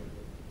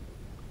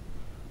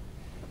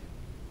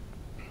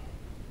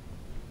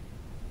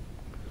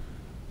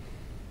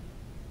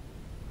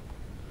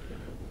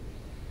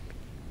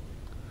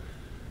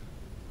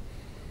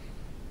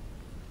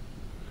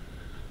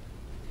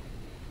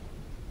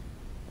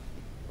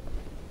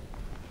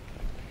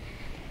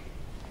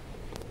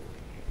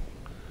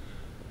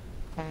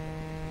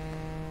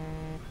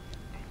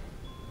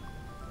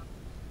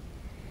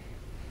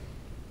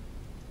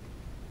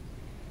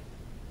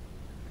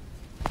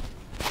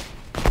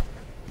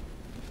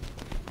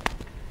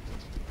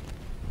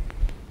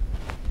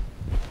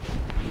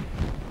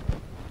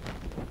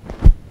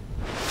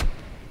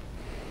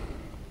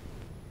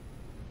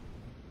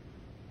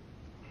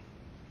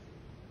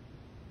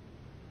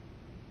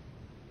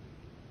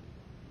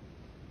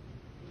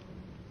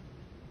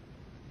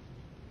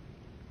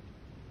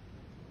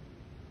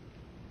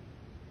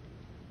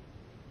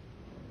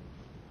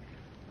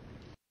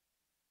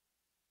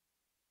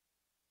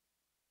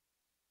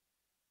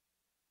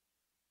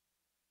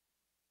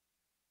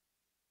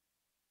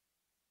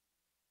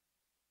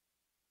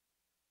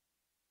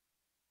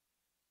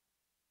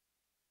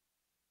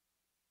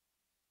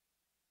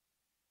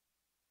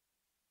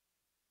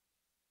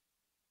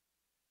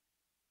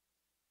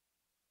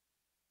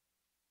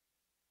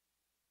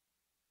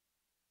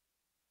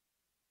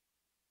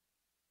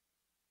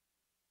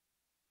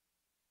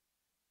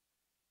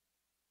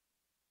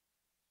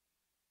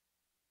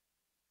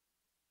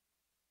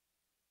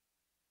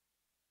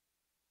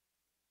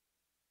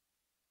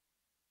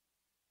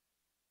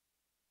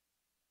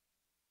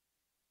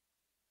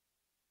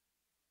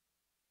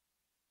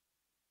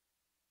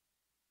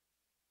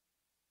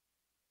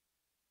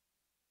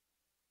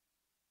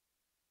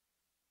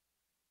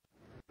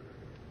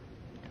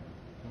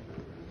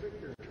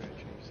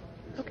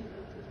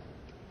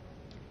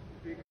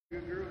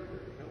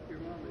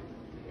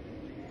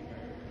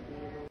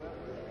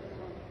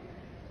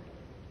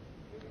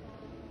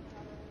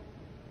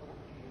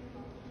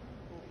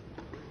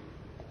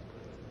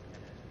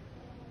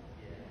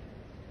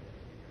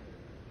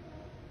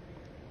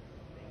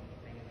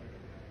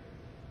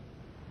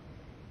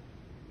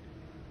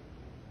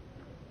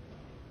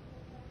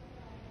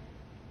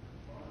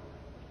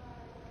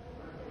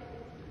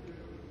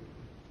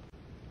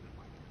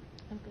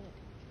 I'm good.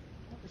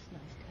 That was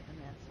nice to have a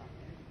mass on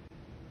there.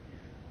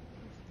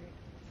 It was very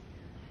nice.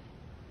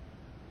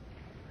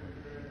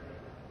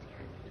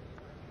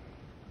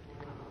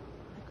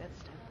 I've got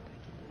stuff that I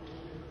can do.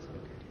 So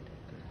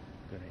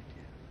good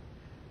idea.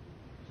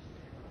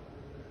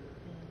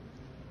 And,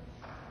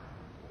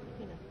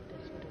 you know,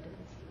 it is what it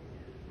is.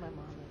 My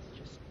mom is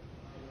just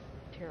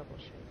terrible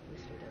shape.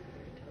 We stayed over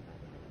there until about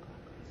 9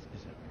 o'clock last night.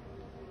 Is that right?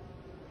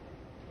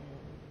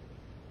 And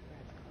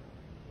Brad's calling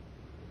me.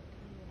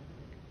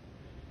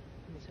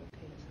 I'm as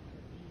okay as I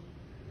could be.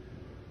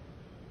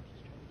 I'm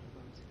just trying to get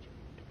mom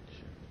situated.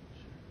 Sure.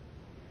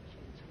 She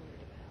was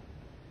worried about,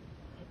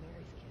 hey,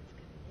 Mary's kids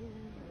coming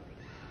in, or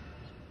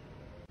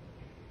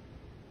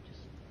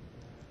just,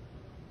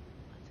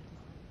 I said,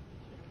 Mom,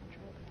 you can't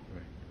control that.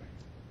 Right.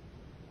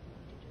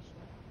 You just,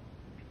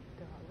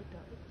 they're all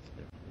adults.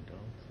 They're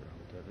adults, they're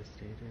all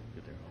devastated,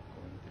 but they're all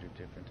going through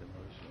different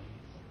emotions.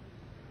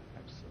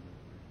 Absolutely.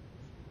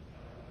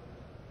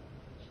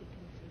 She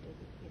conceded,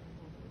 you know,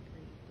 when we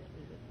agreed that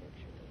we would make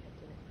sure they had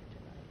dinner for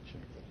tonight. She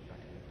Sure. said, "You're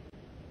not going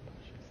to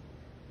push us."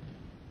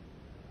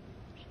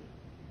 She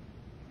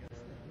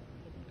is then,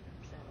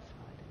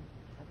 satisfied, and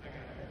I've got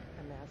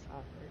a mass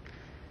offered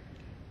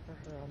for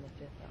her on the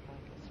 5th of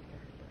August for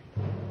her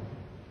birthday.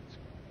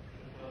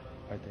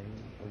 Are they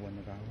one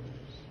of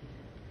ours?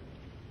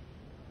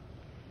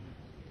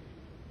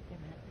 They're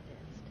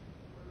Methodist.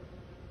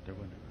 They're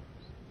one of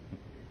ours.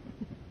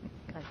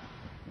 Kind of.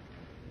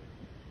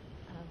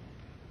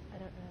 I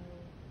don't know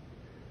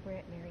where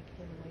Aunt Mary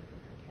came away from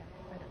her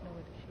Catholic. I don't know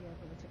whether she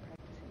ever was a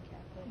practicing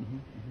Catholic.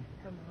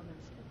 Her mom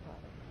and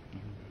stepfather.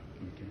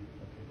 Okay.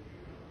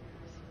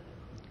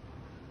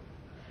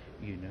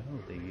 You know,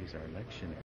 they use our lectionary.